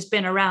 which has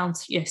been around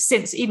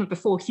since even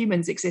before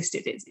humans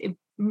existed. It's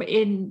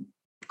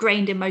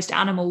ingrained in most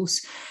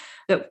animals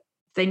that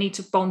they need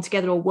to bond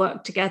together or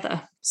work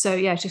together. So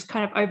just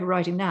kind of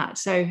overriding that.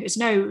 So it's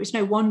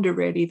no wonder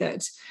really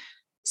that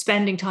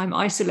spending time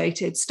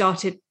isolated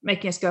started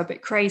making us go a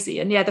bit crazy.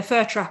 And the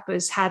fur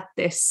trappers had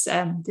this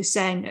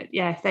saying that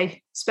if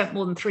they spent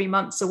more than 3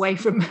 months away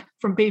from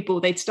people,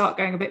 they'd start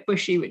going a bit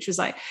bushy, which was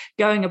like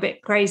going a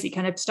bit crazy,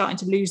 kind of starting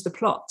to lose the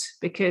plot,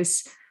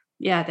 because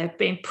they're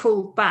being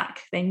pulled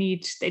back. They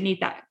need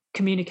that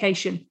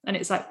communication, and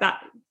it's like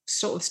that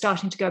sort of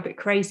starting to go a bit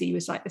crazy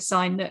was like the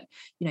sign that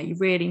you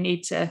really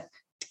need to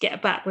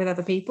get back with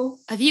other people.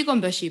 Have you gone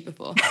bushy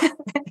before?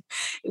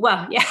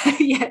 Well,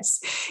 yes.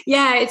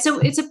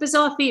 It's a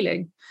bizarre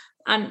feeling,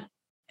 and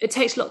it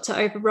takes a lot to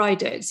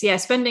override it. So,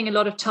 spending a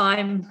lot of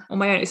time on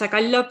my own. It's like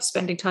I love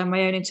spending time on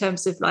my own in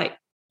terms of like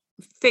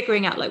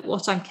figuring out like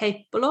what I'm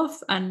capable of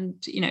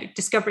and,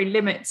 discovering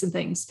limits and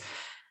things.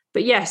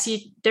 But yes,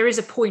 there is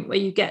a point where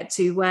you get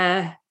to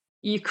where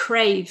you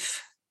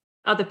crave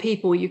other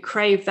people, you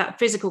crave that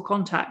physical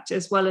contact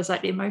as well as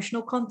like the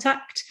emotional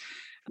contact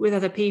with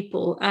other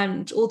people.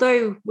 And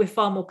although we're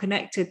far more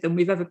connected than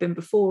we've ever been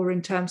before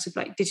in terms of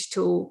like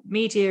digital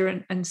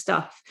media and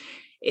stuff,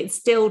 it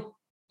still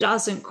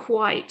doesn't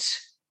quite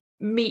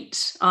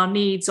meet our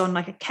needs on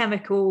like a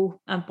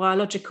chemical and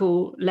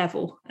biological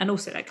level, and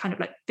also that kind of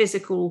like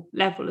physical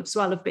level as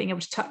well, of being able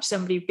to touch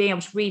somebody, being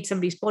able to read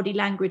somebody's body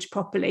language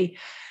properly.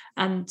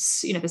 And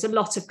there's a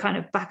lot of kind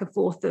of back and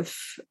forth of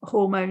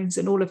hormones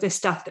and all of this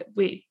stuff that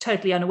we're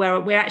totally unaware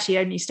of. We're actually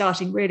only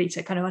starting really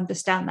to kind of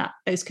understand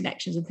those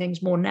connections and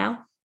things more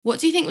now. What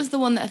do you think was the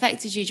one that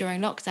affected you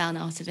during lockdown,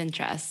 out of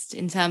interest,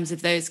 in terms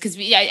of those? Because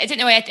I don't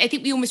know, I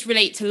think we almost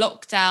relate to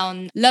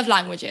lockdown love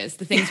languages,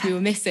 the things we were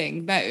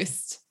missing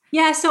most.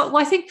 So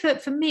I think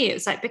for me,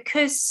 it's like,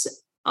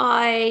 because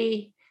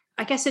I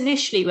guess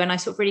initially when I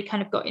sort of really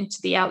kind of got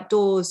into the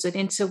outdoors and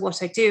into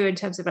what I do in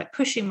terms of like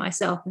pushing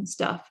myself and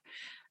stuff,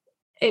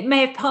 it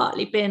may have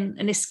partly been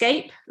an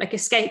escape, like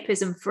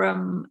escapism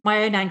from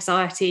my own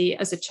anxiety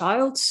as a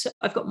child.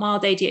 I've got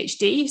mild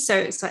ADHD, so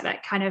it's like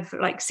that kind of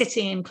like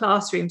sitting in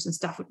classrooms and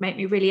stuff would make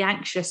me really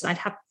anxious, and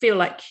I'd feel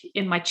like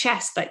in my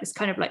chest like this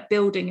kind of like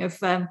building of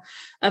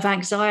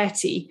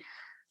anxiety.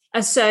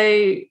 And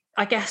so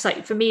I guess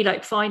like for me,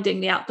 like finding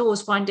the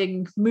outdoors,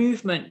 finding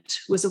movement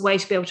was a way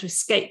to be able to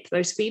escape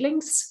those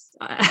feelings.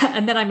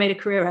 And then I made a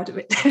career out of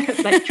it,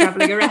 like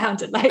traveling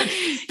around and like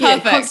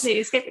constantly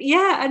escaping.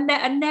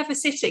 And never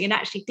sitting and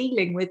actually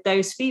dealing with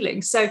those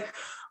feelings. So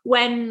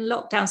when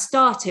lockdown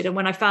started and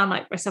when I found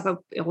like myself,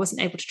 I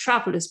wasn't able to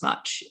travel as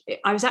much,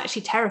 I was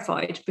actually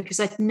terrified because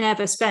I'd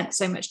never spent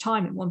so much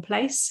time in one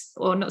place,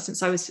 or not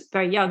since I was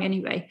very young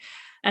anyway.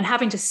 And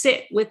having to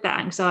sit with that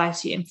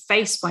anxiety and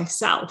face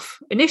myself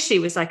initially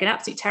was like an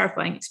absolutely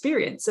terrifying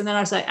experience. And then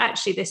I was like,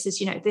 actually, this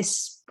is,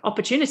 this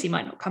opportunity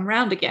might not come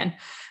around again.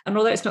 And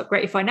although it's not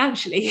great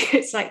financially,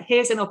 it's like,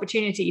 here's an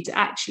opportunity to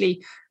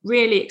actually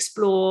really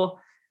explore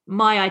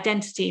my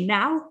identity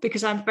now,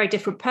 because I'm a very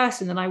different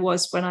person than I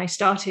was when I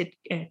started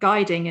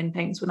guiding and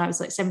things when I was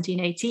like 17,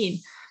 18,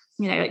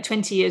 like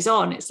 20 years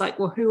on. It's like,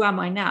 well, who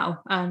am I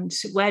now? And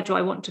where do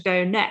I want to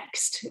go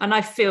next? And I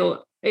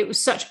feel it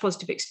was such a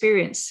positive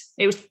experience.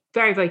 It was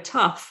very, very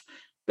tough,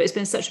 but it's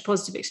been such a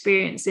positive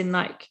experience in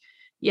like,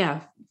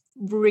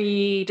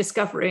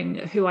 rediscovering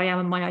who I am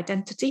and my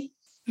identity.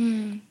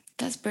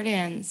 That's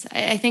brilliant.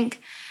 I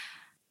think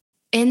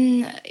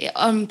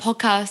on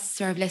podcasts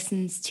where I've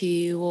listened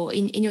to, or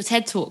in your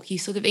TED Talk, you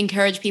sort of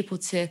encourage people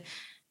to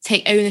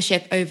take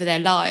ownership over their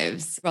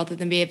lives rather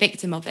than be a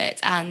victim of it.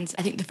 And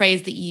I think the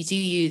phrase that you do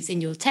use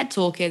in your TED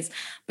Talk is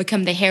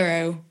become the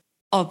hero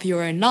of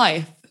your own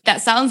life.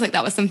 That sounds like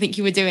that was something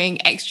you were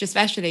doing extra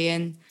specially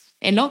in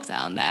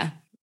lockdown there.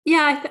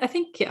 Yeah, I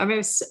think, it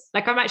was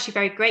like, I'm actually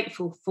very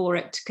grateful for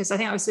it, because I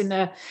think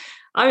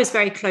I was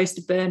very close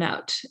to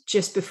burnout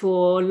just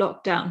before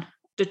lockdown.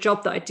 The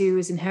job that I do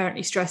is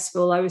inherently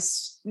stressful. I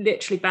was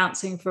literally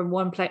bouncing from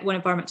one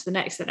environment to the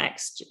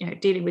next,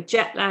 dealing with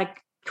jet lag,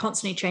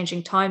 constantly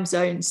changing time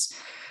zones.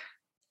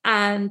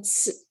 And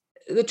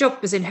the job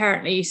was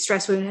inherently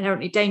stressful,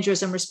 inherently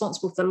dangerous, and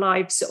responsible for the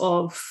lives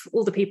of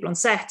all the people on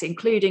set,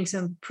 including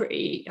some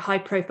pretty high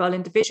profile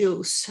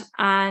individuals.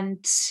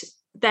 And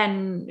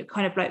then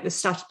kind of like there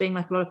started being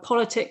like a lot of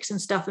politics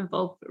and stuff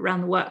involved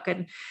around the work.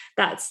 And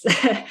that's,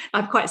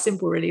 I'm quite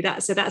simple really.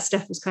 So that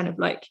stuff was kind of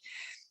like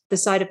the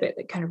side of it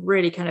that kind of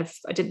really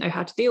I didn't know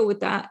how to deal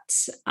with that.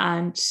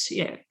 And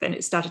then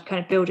it started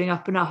kind of building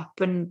up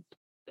and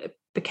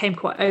became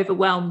quite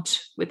overwhelmed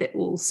with it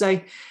all.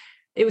 So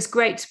it was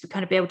great to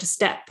kind of be able to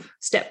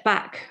step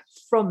back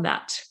from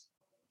that.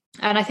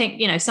 And I think,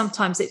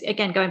 sometimes it,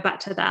 again, going back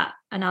to that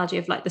analogy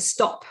of like the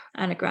stop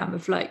anagram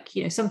of like,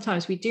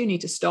 sometimes we do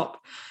need to stop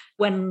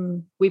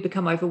when we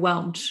become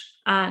overwhelmed.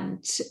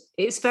 And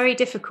it's very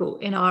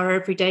difficult in our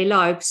everyday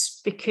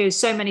lives because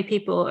so many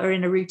people are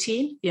in a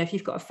routine. If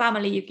you've got a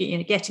family,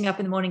 you're getting up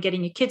in the morning,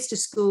 getting your kids to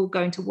school,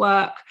 going to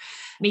work,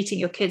 meeting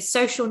your kids'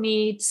 social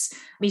needs,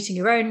 meeting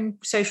your own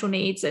social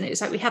needs. And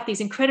it's like we have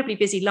these incredibly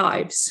busy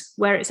lives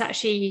where it's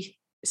actually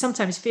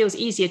sometimes feels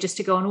easier just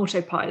to go on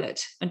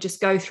autopilot and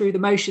just go through the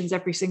motions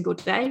every single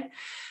day.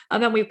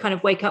 And then we kind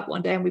of wake up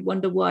one day and we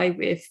wonder why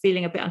we're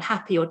feeling a bit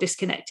unhappy or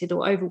disconnected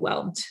or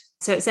overwhelmed.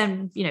 So it's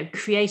then,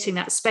 creating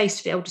that space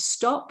to be able to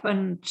stop.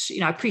 And,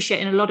 I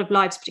appreciate in a lot of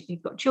lives, particularly if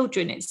you've got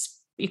children,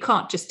 you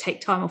can't just take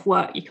time off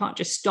work. You can't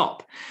just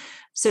stop.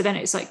 So then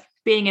it's like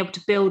being able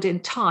to build in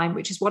time,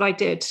 which is what I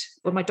did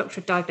when my doctor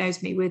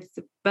diagnosed me with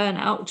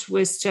burnout,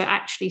 was to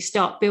actually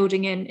start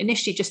building in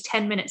initially just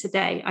 10 minutes a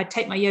day. I'd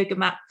take my yoga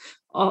mat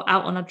out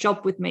on a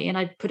job with me and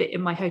I'd put it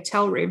in my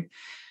hotel room.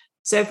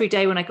 So every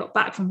day when I got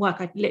back from work,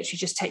 I'd literally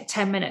just take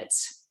 10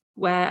 minutes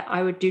where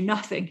I would do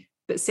nothing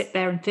but sit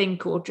there and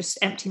think or just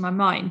empty my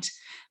mind.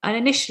 And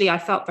initially I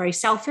felt very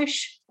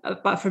selfish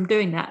from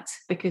doing that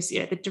because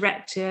the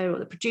director or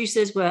the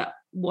producers were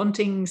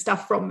wanting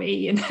stuff from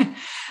me,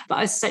 but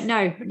I said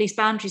no, these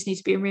boundaries need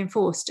to be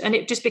reinforced. And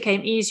it just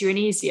became easier and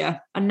easier.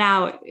 And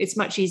now it's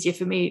much easier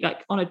for me,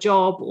 like on a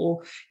job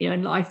or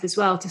in life as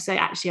well, to say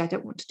actually I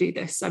don't want to do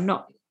this.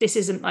 This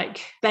isn't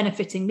like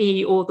benefiting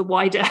me or the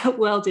wider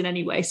world in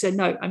any way. So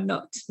no, I'm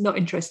not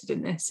interested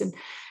in this. And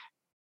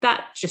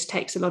that just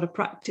takes a lot of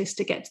practice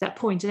to get to that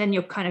point. And then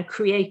you're kind of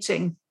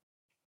creating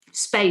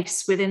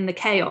space within the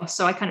chaos.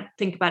 So I kind of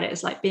think about it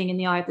as like being in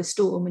the eye of the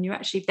storm, and you're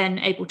actually then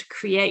able to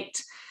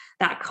create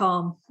that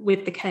calm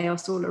with the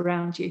chaos all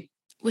around you.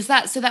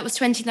 So that was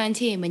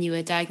 2019 when you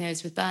were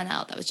diagnosed with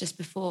burnout? That was just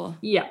before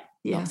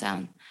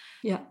lockdown?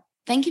 Yeah.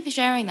 Thank you for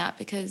sharing that,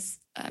 because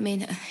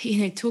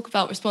talk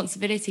about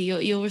responsibility.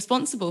 You're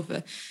responsible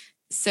for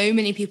so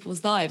many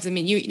people's lives.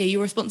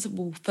 You're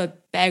responsible for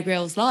Bear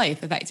Grylls'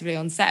 life effectively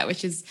on set,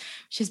 which is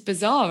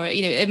bizarre.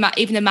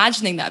 Even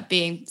imagining that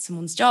being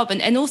someone's job.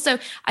 And also,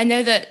 I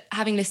know that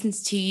having listened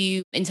to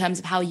you in terms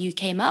of how you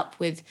came up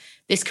with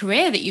this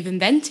career that you've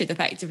invented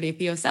effectively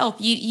for yourself,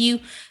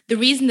 the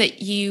reason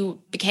that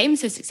you became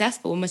so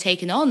successful and were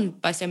taken on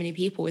by so many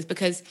people is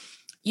because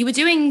you were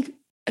doing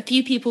a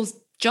few people's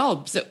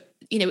jobs,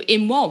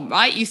 in one,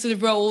 right? You sort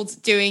of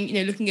rolled doing,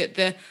 looking at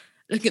the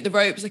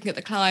ropes, looking at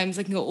the climbs,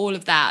 looking at all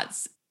of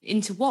that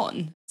into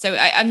one. So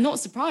I'm not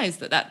surprised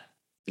that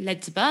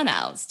led to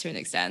burnouts to an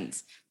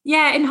extent.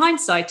 Yeah, in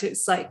hindsight,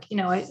 it's like,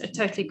 I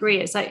totally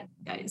agree. It's like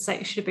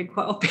it should have been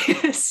quite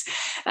obvious.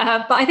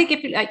 But I think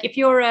if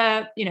you're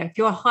a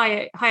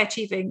high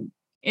achieving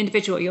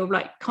individual, you're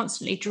like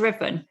constantly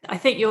driven, I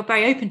think you're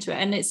very open to it.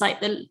 And it's like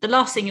the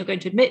last thing you're going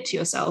to admit to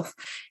yourself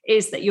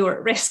is that you're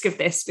at risk of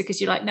this, because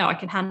you're like, no, I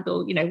can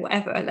handle,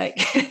 whatever. Like,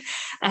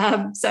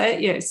 so,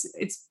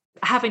 it's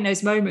having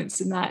those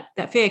moments and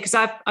that fear, because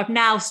I've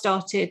now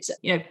started,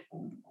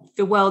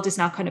 the world is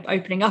now kind of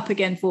opening up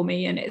again for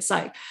me, and it's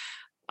like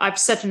I've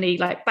suddenly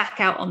like back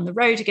out on the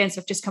road again.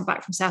 So I've just come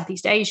back from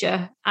Southeast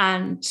Asia,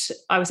 and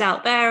I was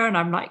out there, and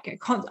I'm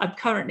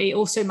currently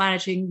also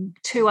managing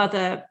 2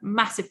 other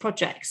massive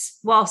projects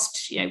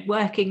whilst,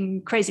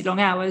 working crazy long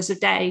hours a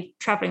day,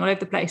 traveling all over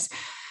the place.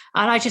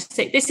 And I just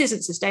think this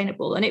isn't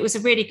sustainable. And it was a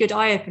really good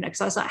eye-opener,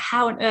 because I was like,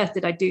 how on earth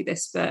did I do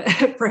this for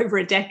over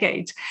a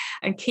decade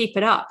and keep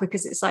it up?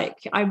 Because it's like,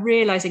 I'm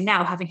realizing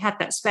now, having had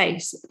that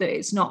space, that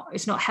it's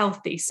not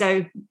healthy.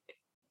 So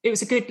it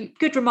was a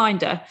good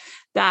reminder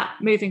that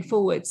moving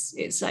forwards,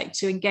 it's like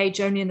to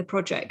engage only in the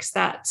projects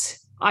that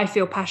I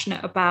feel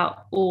passionate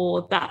about,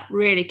 or that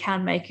really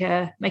can make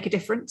a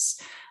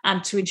difference,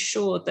 and to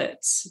ensure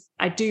that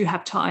I do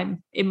have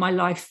time in my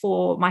life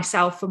for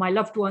myself, for my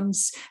loved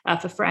ones,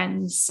 for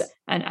friends,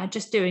 and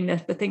just doing the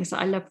things that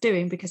I love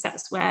doing, because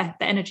that's where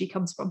the energy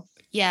comes from.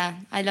 Yeah,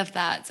 I love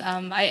that.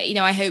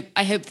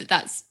 I hope that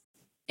that's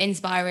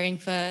inspiring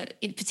for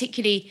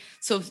particularly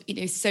sort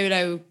of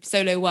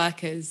solo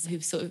workers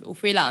who've sort of, or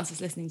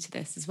freelancers listening to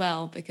this as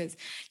well, because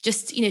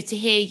just to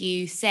hear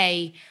you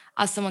say,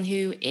 as someone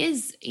who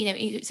is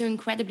so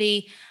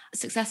incredibly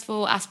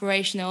successful,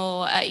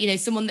 aspirational,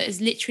 someone that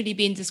has literally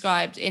been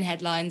described in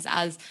headlines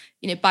as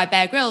by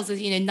Bear Grylls as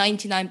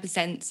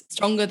 99%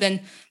 stronger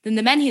than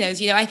the men he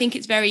knows. I think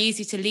it's very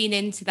easy to lean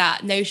into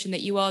that notion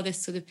that you are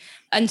this sort of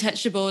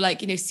untouchable,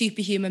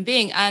 superhuman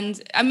being.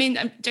 And I mean,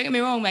 don't get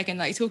me wrong, Megan,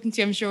 talking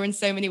to you, I'm sure in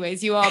so many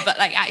ways you are, but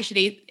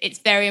actually it's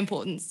very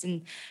important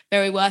and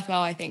very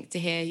worthwhile, I think, to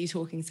hear you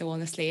talking so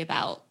honestly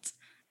about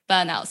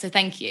burnout. So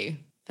thank you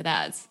for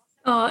that.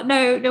 Oh,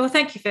 no. Well,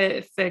 thank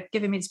you for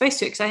giving me the space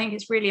to it, because I think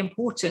it's really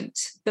important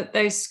that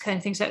those kind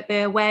of things, that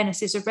the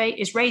awareness is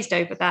raised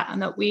over that,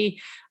 and that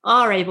we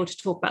are able to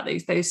talk about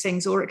those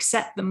things or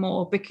accept them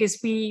more, because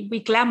we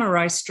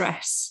glamorize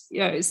stress.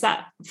 It's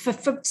that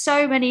for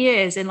so many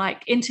years in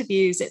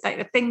interviews,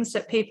 the things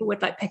that people would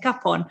pick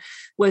up on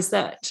was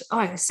that, oh,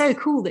 it's so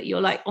cool that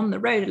you're on the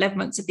road 11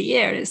 months of the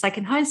year. And it's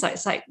in hindsight,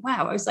 it's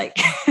wow, I was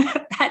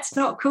that's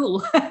not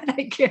cool.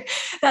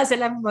 That's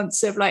 11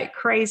 months of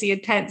crazy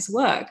intense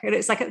work. And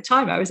it's at the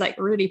time I was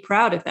really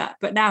proud of that.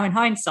 But now in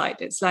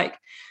hindsight, it's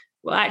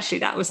well, actually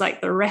that was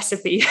the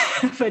recipe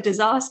for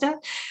disaster.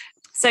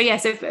 So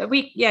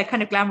we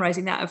kind of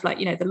glamorizing that of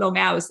the long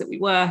hours that we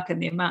work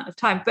and the amount of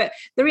time. But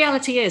the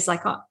reality is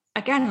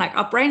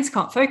our brains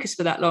can't focus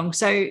for that long.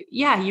 So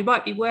you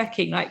might be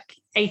working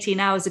 18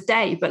 hours a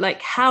day,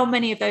 but how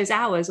many of those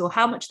hours or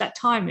how much that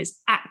time is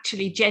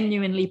actually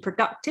genuinely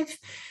productive?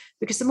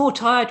 Because the more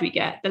tired we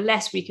get, the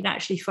less we can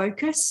actually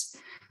focus.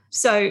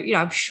 So,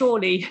 I'm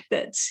surely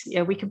that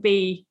we can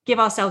give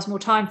ourselves more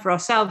time for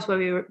ourselves, where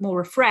we're more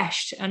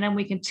refreshed, and then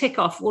we can tick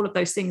off all of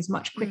those things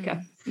much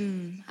quicker.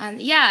 And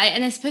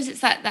I suppose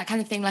it's that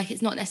kind of thing,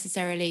 it's not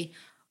necessarily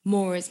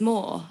more is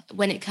more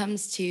when it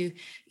comes to,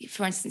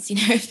 for instance,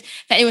 if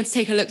anyone to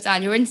take a look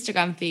down your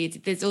Instagram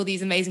feed, there's all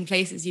these amazing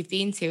places you've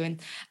been to,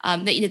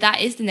 and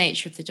that is the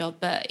nature of the job.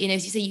 But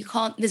as you say,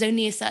 there's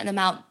only a certain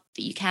amount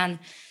that you can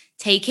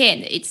take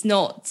in. It's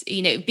not,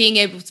 being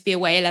able to be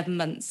away 11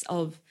 months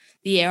of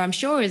the year, I'm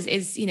sure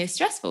is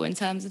stressful in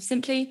terms of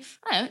simply,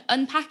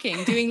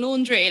 unpacking, doing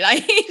laundry,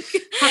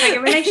 having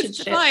a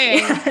relationship.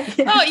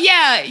 Oh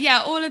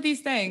yeah, all of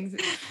these things.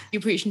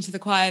 You're preaching to the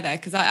choir there,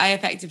 because I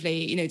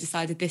effectively,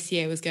 decided this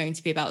year was going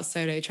to be about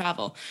solo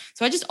travel.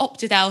 So I just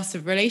opted out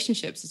of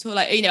relationships at all,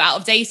 out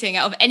of dating,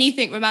 out of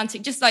anything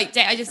romantic. Amazing.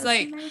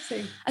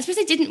 I suppose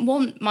I didn't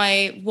want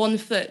my one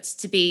foot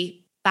to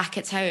be back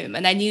at home,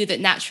 and I knew that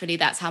naturally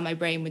that's how my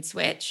brain would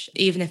switch,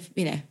 even if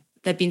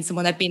there'd been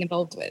someone I'd been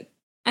involved with.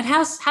 And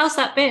how's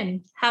that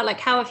been? How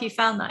have you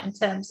found that in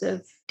terms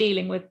of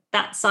dealing with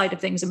that side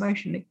of things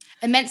emotionally?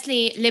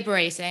 Immensely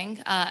liberating,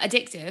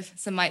 addictive,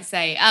 some might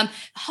say.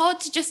 Hard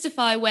to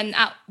justify when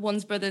at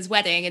one's brother's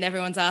wedding and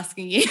everyone's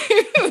asking you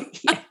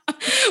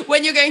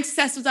when you're going to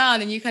settle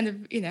down, and you kind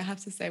of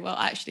have to say, well,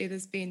 actually,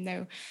 there's been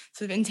no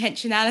sort of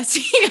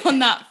intentionality on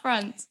that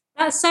front.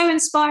 That's so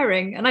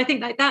inspiring. And I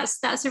think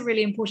that's a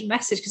really important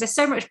message, because there's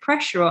so much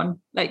pressure on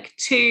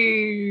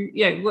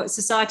to what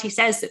society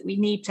says that we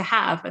need to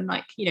have, and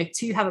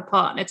to have a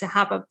partner,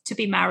 to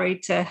be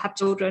married, to have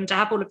children, to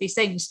have all of these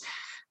things.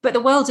 But the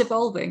world's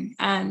evolving,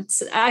 and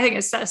I think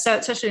it's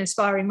such an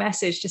inspiring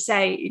message to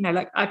say,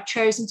 I've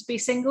chosen to be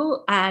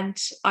single and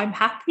I'm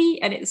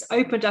happy, and it's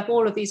opened up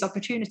all of these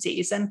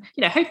opportunities. And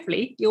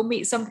hopefully you'll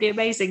meet somebody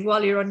amazing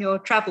while you're on your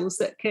travels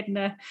that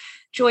can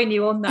join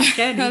you on that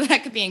journey. Well,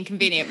 that could be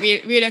inconvenient,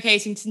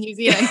 relocating to New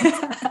Zealand.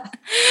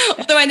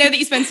 Although I know that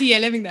you spent a year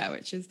living there,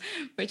 which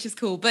is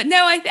cool. But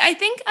no, I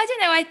think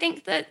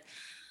that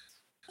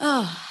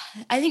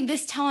I think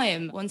this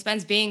time one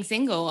spends being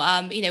single,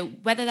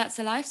 whether that's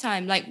a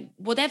lifetime,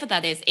 whatever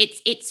that is,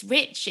 it's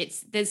rich.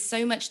 There's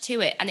so much to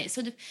it, and it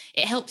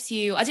helps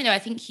you. I don't know. I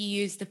think you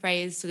use the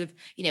phrase sort of,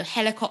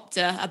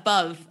 helicopter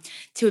above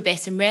to a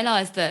bit, and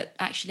realize that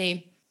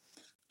actually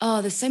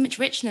there's so much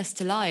richness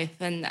to life.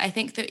 And I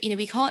think that,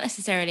 we can't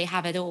necessarily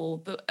have it all,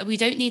 but we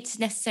don't need to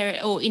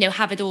necessarily, or,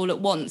 have it all at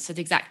once at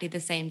exactly the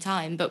same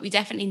time. But we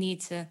definitely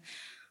need to,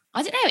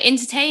 I don't know,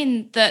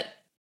 entertain that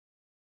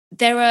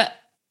there are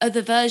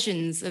other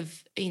versions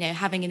of,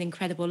 having an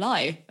incredible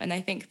life. And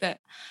I think that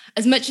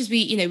as much as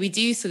we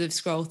do sort of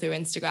scroll through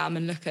Instagram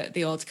and look at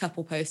the odd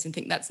couple post and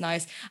think that's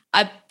nice,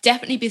 I'd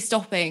definitely be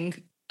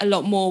stopping a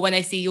lot more when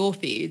I see your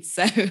feed.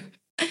 So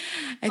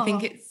I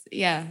think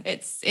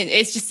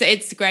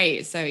it's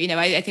great. So,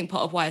 I think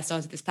part of why I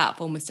started this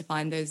platform was to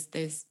find those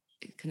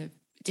kind of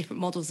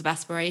different models of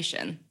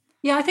aspiration.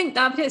 Yeah, I think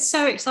that it's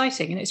so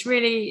exciting, and it's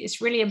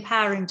really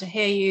empowering to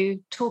hear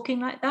you talking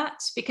like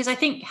that, because I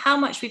think how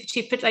much we've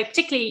achieved,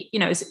 particularly,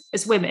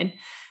 as women,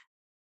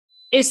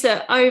 is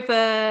that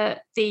over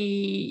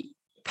the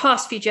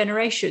past few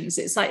generations,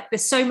 it's like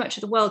there's so much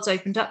of the world's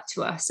opened up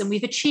to us, and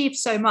we've achieved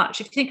so much.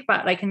 If you think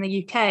about in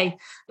the UK,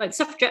 the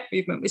suffragette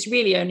movement was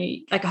really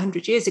only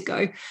 100 years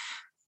ago.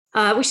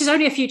 Which is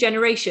only a few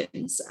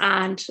generations,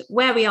 and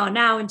where we are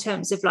now in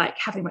terms of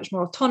having much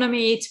more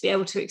autonomy to be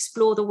able to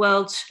explore the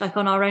world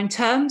on our own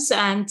terms.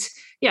 And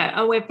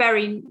we're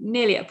very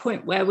nearly at a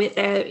point where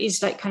there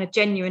is kind of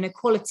genuine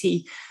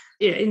equality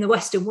in the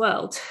Western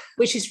world,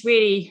 which is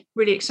really,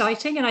 really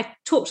exciting. And I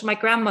talked to my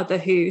grandmother,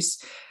 who's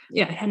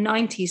in her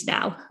 90s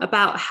now,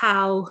 about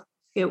how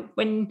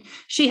when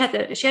she had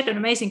an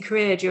amazing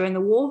career during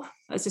the war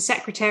as a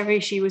secretary.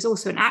 She was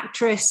also an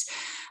actress,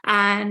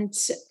 and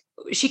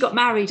she got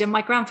married, and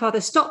my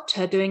grandfather stopped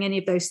her doing any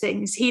of those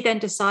things. He then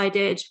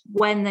decided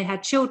when they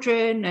had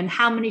children and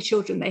how many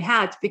children they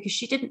had, because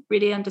she didn't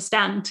really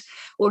understand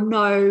or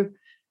know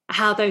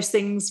how those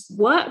things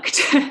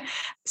worked.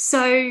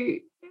 So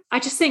I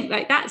just think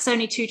that's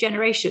only 2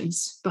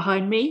 generations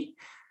behind me,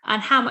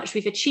 and how much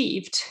we've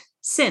achieved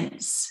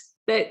since.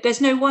 There's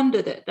no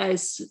wonder that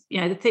there's,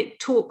 the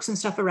talks and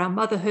stuff around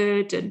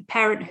motherhood and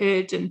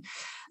parenthood and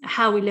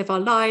how we live our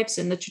lives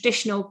and the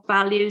traditional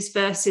values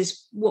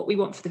versus what we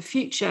want for the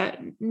future.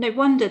 No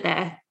wonder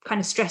they're kind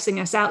of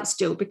stressing us out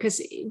still,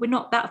 because we're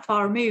not that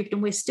far removed,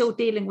 and we're still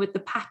dealing with the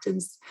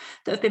patterns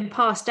that have been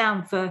passed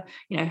down for,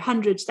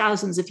 hundreds,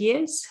 thousands of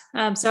years.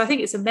 So I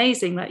think it's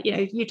amazing that,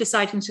 you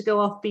deciding to go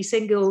off, be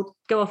single,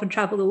 go off and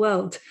travel the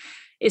world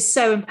is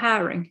so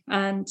empowering.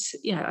 And,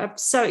 I'm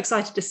so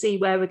excited to see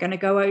where we're going to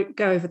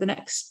go over the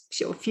next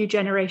few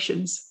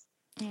generations.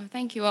 Oh,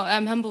 thank you. Well,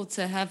 I'm humbled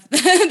to have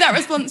that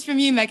response from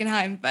you, Megan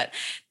Heim, but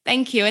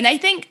thank you. And I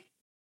think,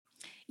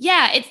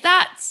 it's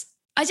that,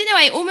 I don't know,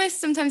 I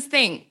almost sometimes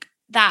think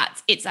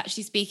that it's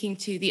actually speaking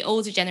to the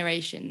older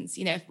generations,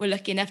 if we're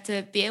lucky enough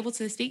to be able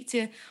to speak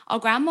to our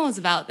grandmas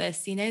about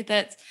this,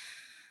 that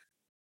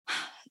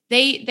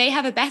they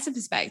have a better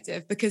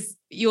perspective, because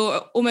you're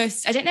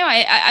almost, I don't know,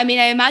 I mean,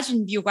 I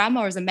imagine your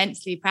grandma is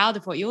immensely proud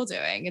of what you're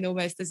doing, and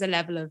almost there's a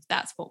level of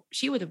that's what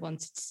she would have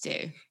wanted to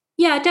do.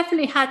 Yeah, I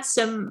definitely had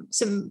some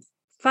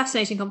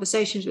fascinating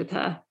conversations with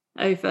her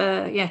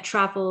over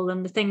travel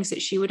and the things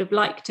that she would have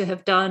liked to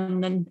have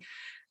done and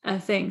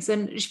things.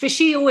 But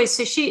she always,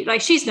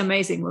 she's an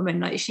amazing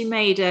woman. She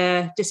made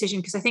a decision,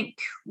 because I think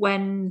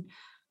when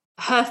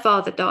her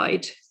father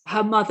died,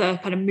 her mother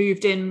kind of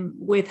moved in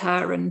with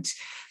her and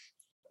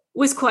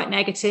was quite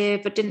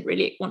negative, but didn't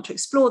really want to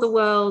explore the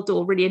world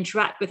or really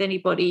interact with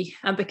anybody,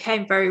 and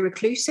became very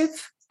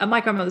reclusive. And my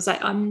grandmother was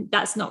like,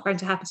 that's not going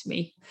to happen to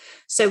me.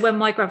 So when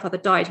my grandfather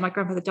died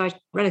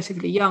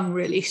relatively young,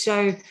 really.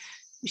 So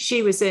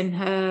she was in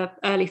her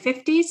early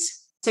 50s.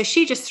 So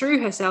she just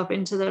threw herself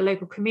into the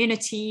local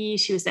community.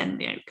 She was then,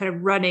 kind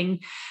of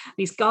running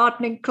these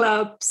gardening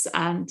clubs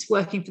and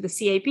working for the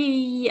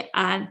CAB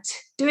and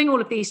doing all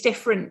of these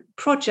different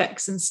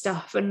projects and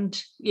stuff. And,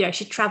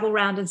 she'd travel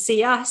around and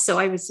see us. So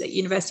I was at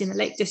university in the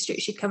Lake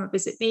District. She'd come and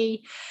visit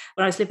me.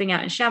 When I was living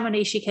out in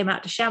Chamonix, she came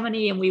out to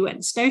Chamonix and we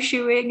went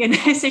snowshoeing.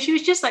 And so she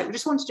was just we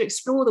just wanted to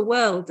explore the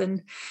world.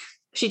 And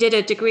she did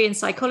a degree in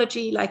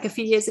psychology a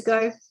few years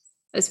ago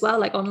as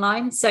well,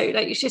 online. So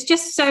it's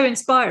just so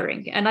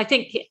inspiring. And I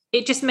think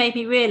it just made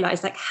me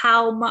realize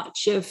how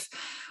much of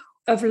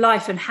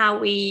life and how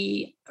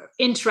we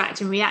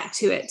interact and react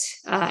to it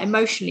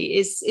emotionally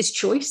is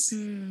choice.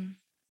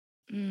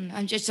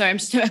 I'm just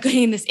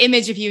getting this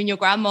image of you and your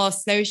grandma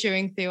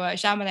snowshoeing through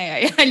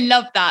Chamonix. I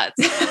love that.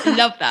 I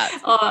love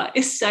that. Oh,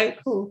 it's so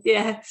cool.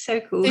 Yeah,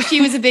 so cool. So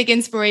she was a big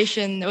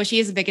inspiration, or she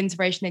is a big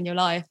inspiration in your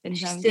life.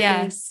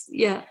 Yes.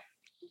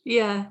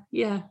 Yeah.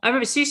 I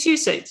remember she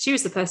was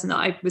the person that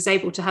I was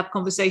able to have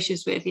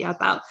conversations with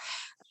about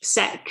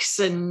sex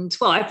and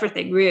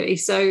everything really.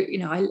 So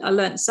I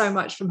learned so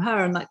much from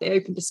her, and the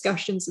open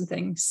discussions and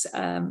things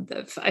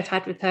that I've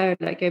had with her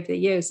over the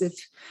years of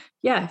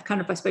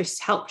kind of, I suppose,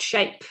 helped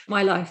shape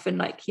my life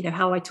and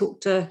how I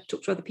talk to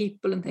other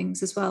people and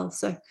things as well.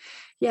 So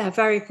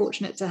very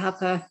fortunate to have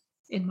her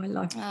in my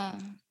life.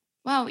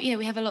 Well,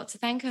 we have a lot to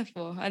thank her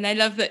for, and I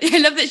love that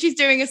she's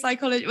doing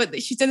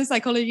she's done a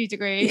psychology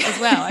degree as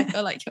well. I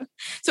feel like you're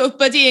sort of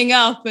buddying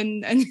up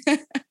and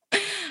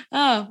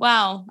oh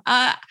wow.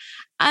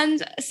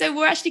 And so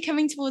we're actually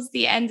coming towards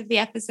the end of the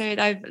episode.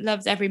 I've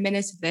loved every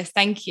minute of this.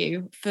 Thank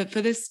you for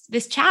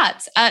this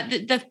chat.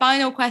 The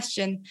final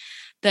question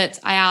that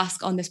I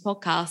ask on this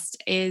podcast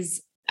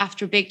is,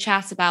 after a big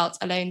chat about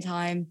alone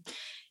time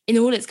in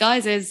all its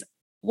guises,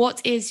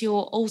 what is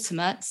your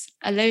ultimate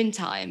alone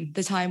time?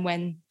 The time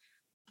when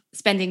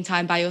spending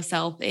time by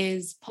yourself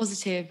is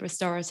positive,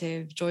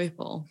 restorative,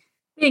 joyful?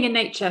 Being in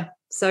nature.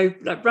 So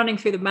like running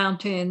through the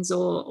mountains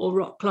or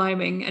rock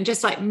climbing, and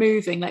just like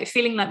moving, like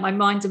feeling like my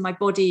mind and my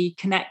body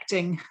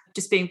connecting,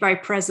 just being very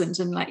present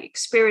and like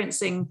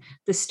experiencing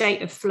the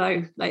state of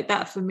flow. Like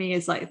that for me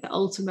is like the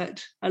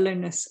ultimate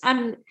aloneness.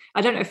 And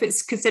I don't know if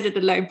it's considered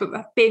alone,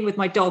 but being with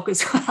my dog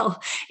as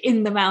well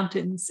in the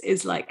mountains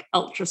is like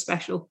ultra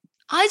special.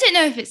 I don't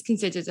know if it's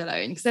considered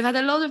alone, because I've had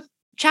a lot of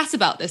chat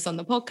about this on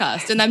the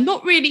podcast, and I'm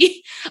not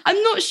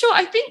sure.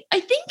 I think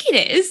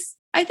it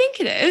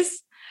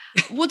is.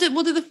 What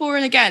are the for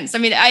and against? I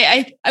mean,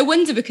 I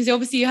wonder, because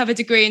obviously you have a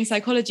degree in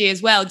psychology as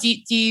well. Do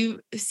you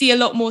see a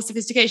lot more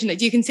sophistication? Like,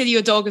 do you consider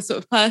your dog a sort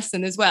of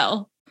person as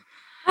well?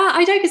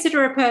 I don't consider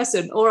her a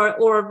person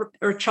or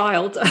a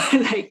child.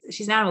 Like,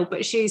 she's an animal,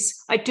 but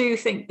I do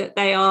think that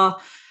they are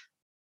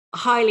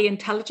highly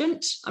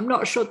intelligent. I'm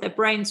not sure their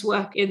brains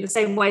work in the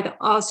same way that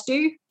ours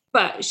do,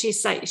 but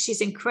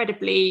she's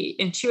incredibly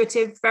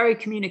intuitive, very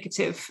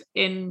communicative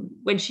in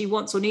when she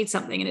wants or needs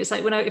something. And it's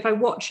like if I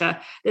watch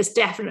her, there's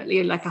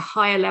definitely like a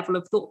higher level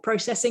of thought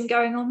processing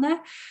going on there,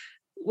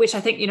 which I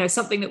think,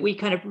 something that we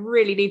kind of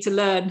really need to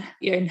learn,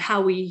 in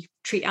how we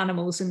treat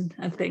animals and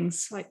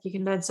things. Like, you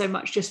can learn so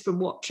much just from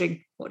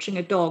watching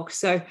a dog.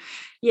 So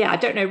yeah, I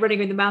don't know,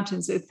 running in the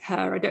mountains with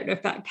her, I don't know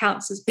if that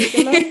counts as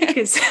being alone,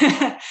 because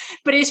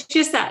but it's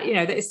just that,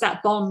 that it's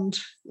that bond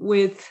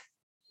with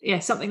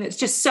something that's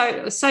just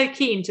so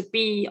keen to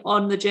be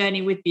on the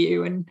journey with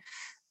you, and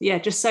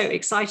just so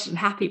excited and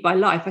happy by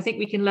life. I think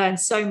we can learn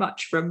so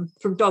much from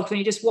dogs when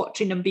you're just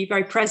watching them be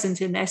very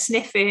present in their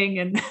sniffing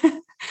and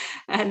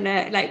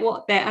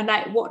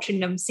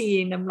watching them,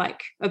 seeing them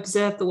like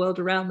observe the world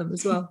around them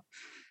as well.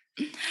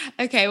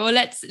 Okay, well,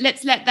 let's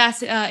let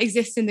that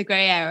exist in the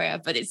grey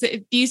area, but it's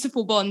a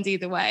beautiful bond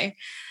either way,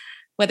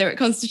 whether it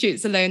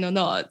constitutes alone or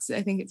not.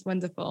 I think it's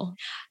wonderful.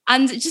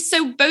 And just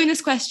so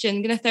bonus question,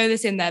 I'm going to throw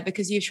this in there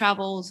because you've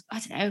traveled, I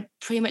don't know,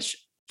 pretty much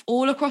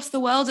all across the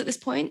world at this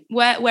point.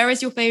 Where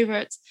is your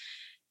favorite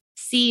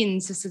scene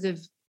to sort of,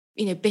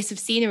 bit of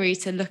scenery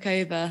to look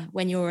over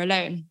when you're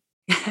alone?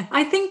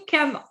 I think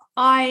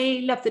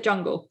I love the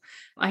jungle.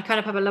 I kind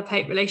of have a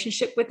love-hate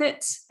relationship with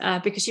it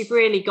because you've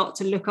really got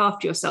to look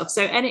after yourself.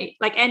 So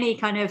any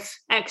kind of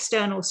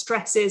external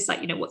stresses,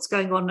 like, what's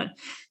going on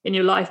in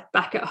your life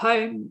back at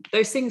home,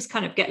 those things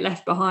kind of get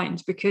left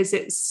behind because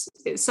it's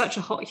such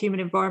a hot, humid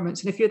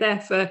environment. And if you're there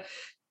for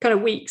kind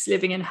of weeks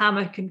living in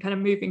hammock and kind of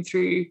moving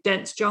through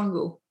dense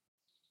jungle,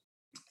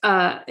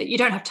 you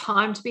don't have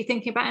time to be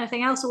thinking about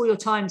anything else. All your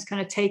time's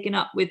kind of taken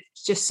up with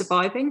just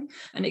surviving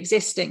and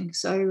existing.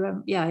 So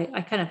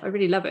I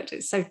really love it.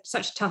 It's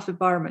such a tough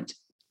environment.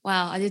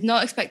 Wow, I did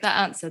not expect that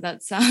answer.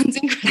 That sounds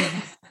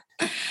incredible.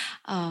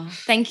 Oh,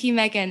 thank you,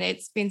 Megan.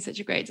 It's been such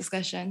a great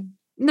discussion.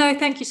 No,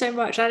 thank you so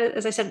much.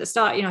 As I said at the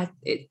start,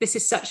 this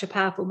is such a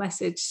powerful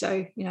message.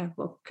 So,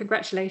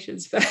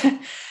 congratulations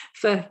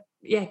for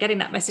getting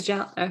that message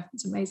out there.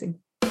 It's amazing.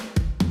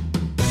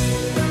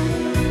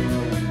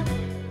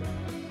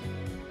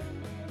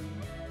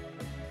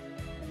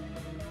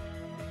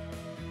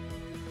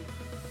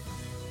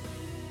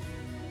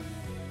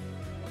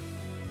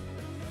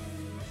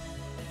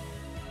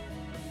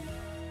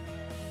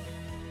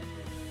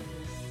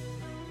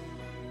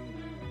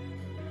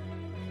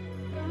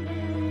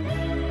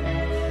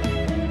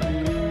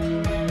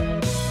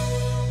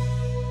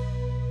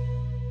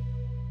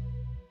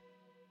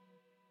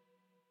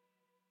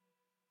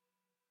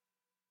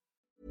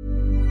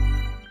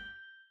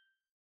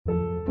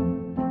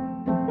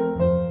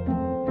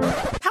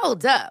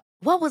 Hold up.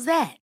 What was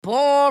that?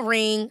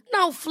 Boring.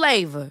 No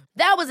flavor.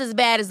 That was as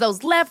bad as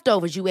those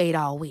leftovers you ate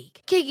all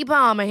week. Keke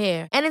Palmer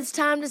here, and it's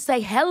time to say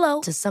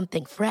hello to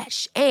something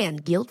fresh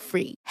and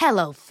guilt-free.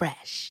 Hello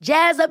Fresh.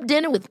 Jazz up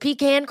dinner with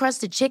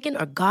pecan-crusted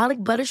chicken or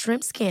garlic butter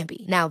shrimp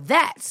scampi. Now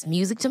that's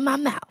music to my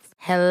mouth.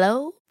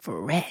 Hello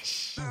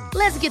Fresh.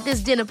 Let's get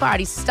this dinner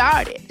party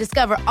started.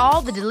 Discover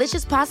all the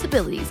delicious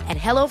possibilities at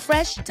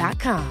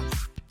HelloFresh.com.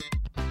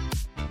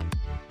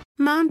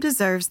 Mom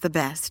deserves the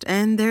best,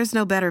 and there's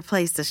no better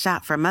place to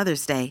shop for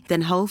Mother's Day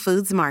than Whole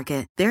Foods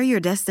Market. They're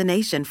your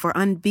destination for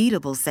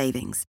unbeatable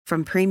savings,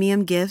 from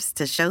premium gifts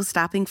to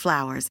show-stopping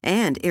flowers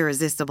and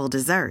irresistible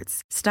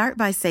desserts. Start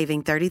by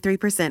saving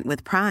 33%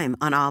 with Prime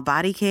on all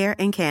body care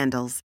and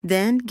candles.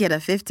 Then get a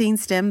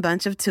 15-stem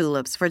bunch of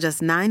tulips for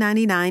just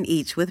 $9.99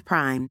 each with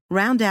Prime.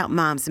 Round out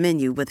Mom's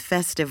menu with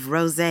festive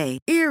rosé,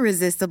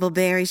 irresistible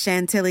berry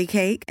chantilly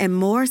cake, and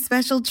more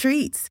special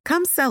treats.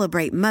 Come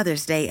celebrate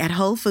Mother's Day at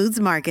Whole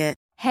Foods Market.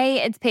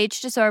 Hey, it's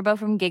Paige DeSorbo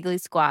from Giggly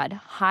Squad.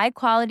 High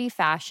quality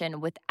fashion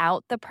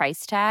without the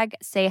price tag.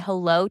 Say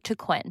hello to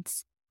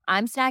Quince.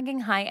 I'm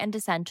snagging high-end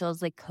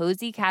essentials like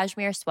cozy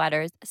cashmere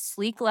sweaters,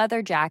 sleek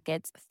leather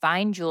jackets,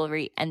 fine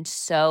jewelry, and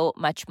so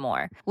much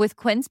more. With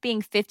Quince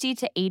being 50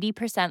 to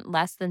 80%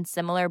 less than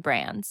similar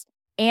brands.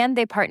 And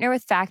they partner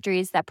with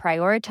factories that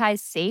prioritize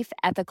safe,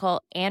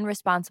 ethical, and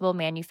responsible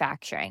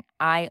manufacturing.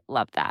 I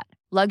love that.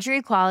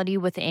 Luxury quality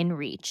within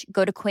reach.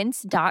 Go to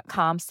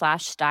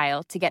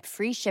quince.com/style to get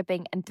free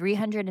shipping and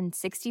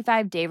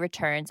 365-day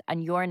returns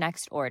on your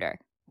next order.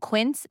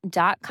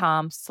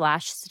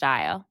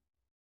 Quince.com/style.